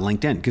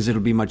LinkedIn because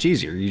it'll be much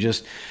easier. You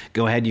just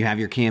go ahead, you have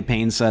your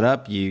campaign set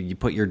up, you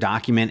put your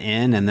document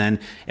in, and then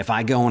if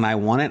I go and I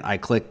want it, I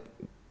click,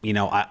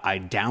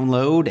 I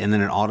download, and then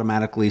it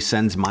automatically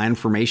sends my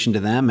information to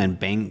them, and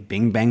bang,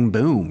 bing, bang,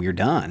 boom, you're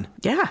done.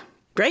 Yeah,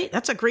 great.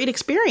 That's a great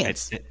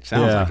experience. It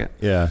sounds like it.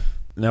 Yeah.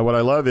 Now, what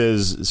I love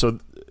is, so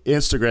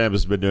Instagram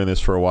has been doing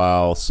this for a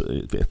while,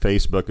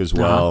 Facebook as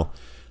well,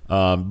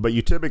 but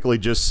you typically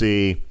just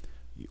see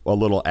a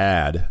little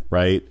ad,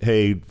 right?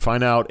 Hey,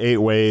 find out 8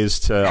 ways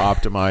to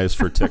optimize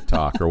for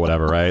TikTok or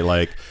whatever, right?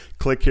 Like,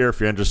 click here if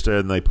you're interested,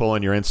 and they pull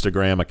in your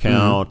Instagram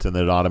account, and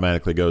then it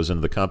automatically goes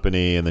into the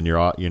company, and then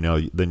you're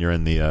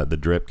in the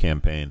drip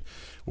campaign.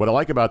 What I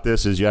like about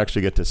this is you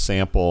actually get to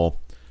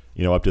sample,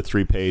 up to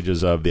 3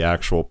 pages of the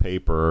actual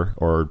paper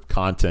or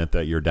content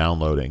that you're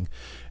downloading,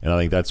 and I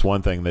think that's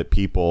one thing that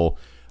people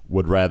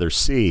would rather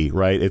see,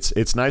 right?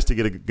 It's nice to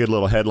get a good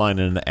little headline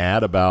and an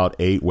ad about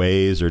 8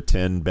 ways or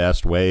 10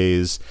 best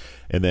ways,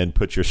 and then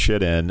put your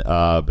shit in,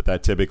 but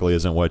that typically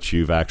isn't what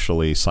you've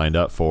actually signed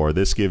up for.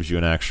 This gives you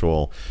an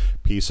actual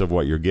piece of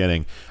what you're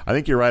getting. I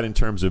think you're right in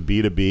terms of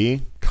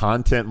B2B.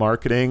 Content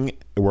marketing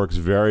works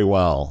very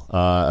well.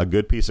 A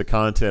good piece of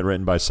content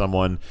written by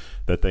someone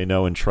that they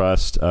know and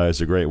trust is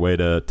a great way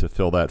to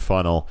fill that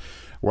funnel.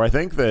 Where I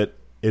think that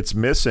it's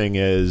missing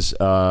is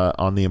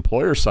on the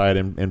employer side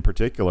in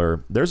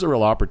particular, there's a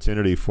real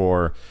opportunity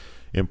for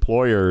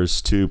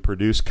employers to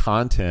produce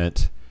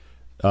content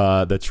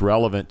that's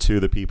relevant to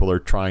the people they're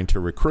trying to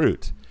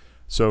recruit.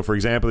 So, for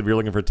example, if you're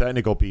looking for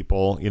technical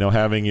people,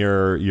 having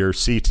your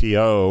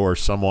CTO or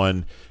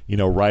someone,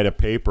 write a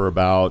paper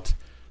about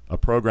a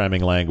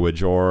programming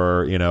language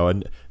or,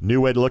 a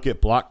new way to look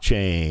at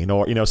blockchain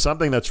or,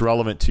 something that's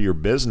relevant to your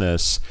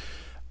business,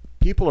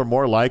 people are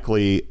more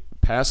likely,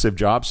 passive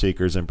job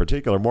seekers in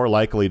particular, more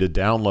likely to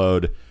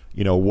download,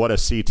 what a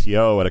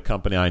CTO at a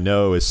company I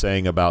know is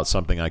saying about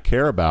something I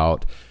care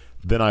about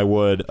than I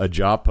would a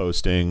job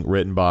posting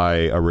written by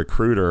a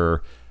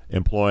recruiter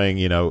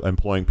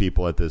employing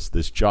people at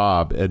this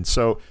job. And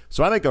so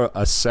I think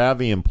a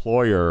savvy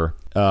employer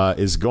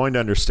is going to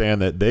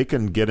understand that they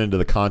can get into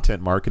the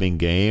content marketing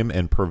game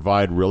and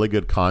provide really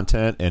good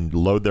content and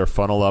load their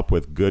funnel up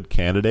with good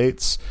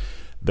candidates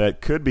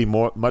that could be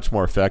much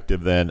more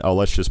effective than,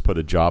 let's just put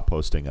a job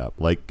posting up.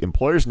 Like,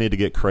 employers need to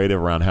get creative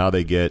around how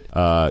they get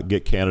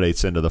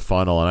candidates into the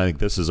funnel, and I think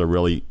this is a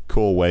really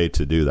cool way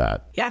to do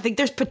that. Yeah, I think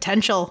there's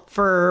potential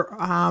for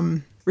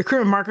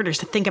recruitment marketers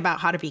to think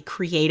about how to be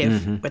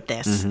creative with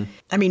this.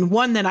 I mean,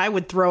 one that I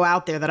would throw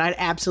out there that I'd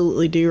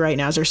absolutely do right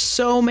now is there's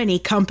so many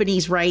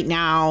companies right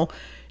now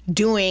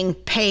doing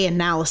pay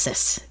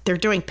analysis. They're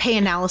doing pay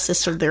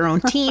analysis of their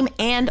own team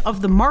and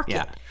of the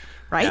market,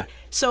 right? Yeah.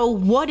 So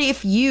what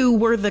if you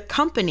were the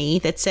company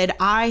that said,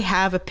 I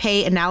have a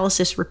pay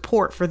analysis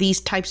report for these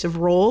types of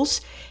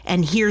roles,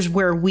 and here's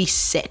where we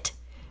sit,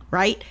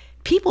 right?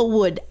 People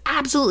would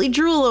absolutely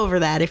drool over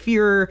that. If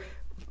you're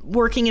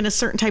working in a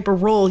certain type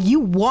of role, you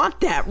want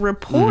that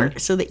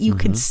report so that you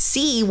can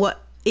see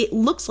what it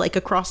looks like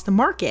across the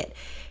market.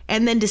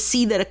 And then to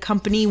see that a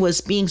company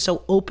was being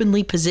so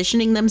openly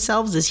positioning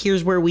themselves as,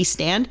 here's where we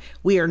stand.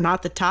 We are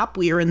not the top.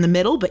 We are in the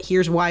middle, but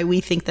here's why we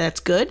think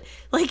that's good.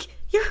 Like,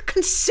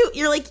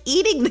 you're like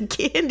eating the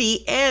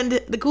candy and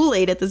the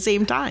Kool-Aid at the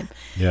same time.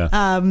 Yeah.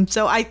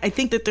 So I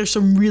think that there's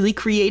some really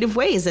creative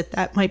ways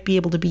that might be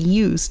able to be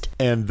used.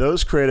 And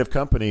those creative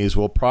companies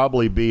will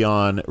probably be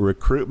on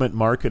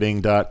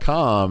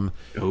recruitmentmarketing.com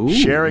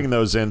sharing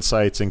those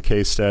insights and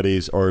case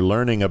studies or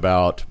learning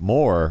about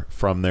more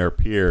from their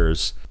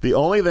peers. The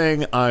only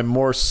thing I'm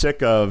more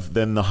sick of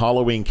than the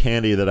Halloween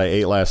candy that I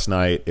ate last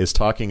night is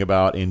talking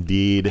about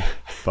Indeed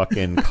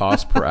fucking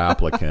cost per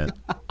applicant.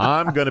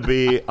 I'm going to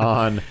be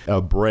on a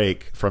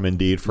break from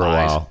Indeed for a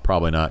while.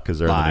 Probably not, because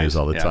they're in the news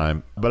all the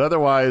time. But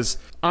otherwise,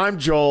 I'm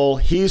Joel.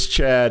 He's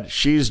Chad.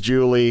 She's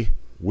Julie.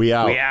 We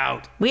out. We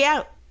out. We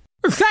out.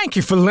 Thank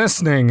you for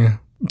listening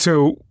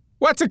to,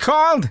 what's it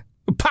called?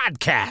 A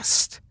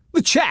podcast.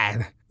 The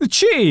Chad. The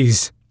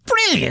Cheese.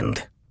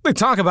 Brilliant. They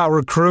talk about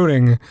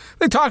recruiting.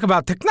 They talk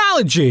about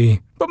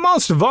technology. But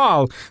most of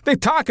all, they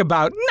talk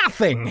about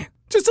nothing.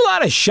 Just a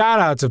lot of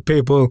shout-outs of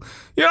people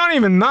you don't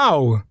even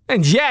know.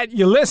 And yet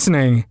you're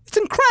listening. It's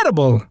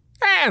incredible.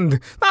 And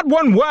not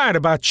one word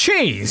about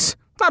cheese.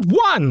 Not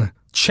one.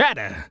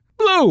 Cheddar,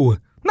 blue,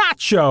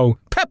 nacho,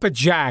 pepper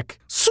jack,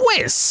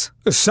 Swiss.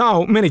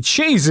 So many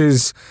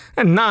cheeses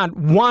and not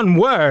one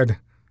word.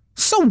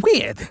 So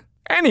weird.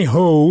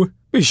 Anywho,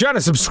 be sure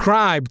to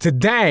subscribe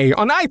today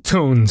on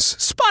iTunes,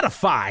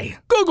 Spotify,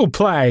 Google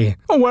Play,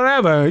 or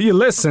wherever you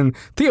listen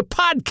to your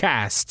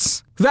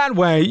podcasts. That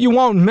way you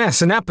won't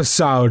miss an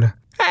episode.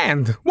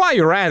 And while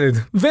you're at it,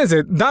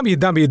 visit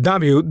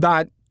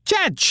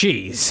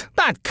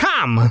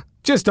www.chadcheese.com.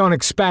 Just don't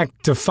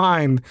expect to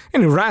find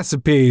any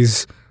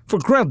recipes for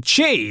grilled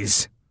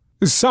cheese.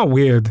 It's so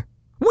weird.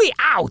 We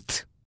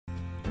out!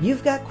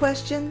 You've got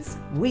questions,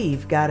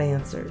 we've got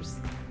answers.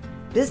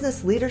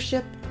 Business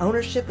leadership,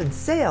 ownership, and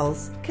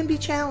sales can be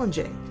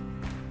challenging.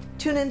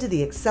 Tune into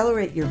the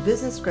Accelerate Your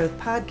Business Growth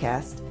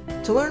podcast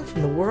to learn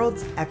from the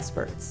world's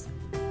experts.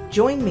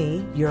 Join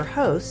me, your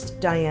host,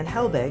 Diane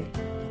Helbig,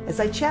 as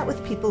I chat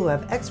with people who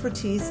have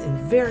expertise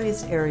in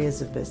various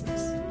areas of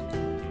business.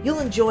 You'll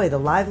enjoy the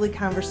lively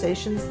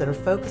conversations that are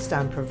focused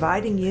on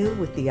providing you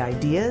with the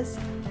ideas,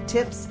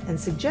 tips, and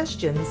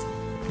suggestions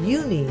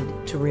you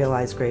need to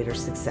realize greater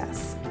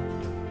success.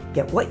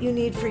 Get what you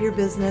need for your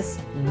business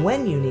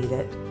when you need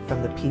it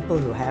from the people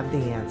who have the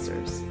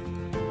answers.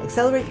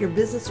 Accelerate Your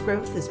Business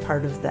Growth is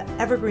part of the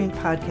Evergreen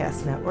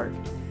Podcast Network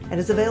and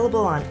is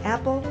available on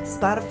Apple,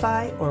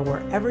 Spotify, or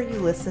wherever you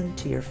listen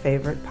to your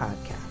favorite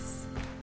podcast.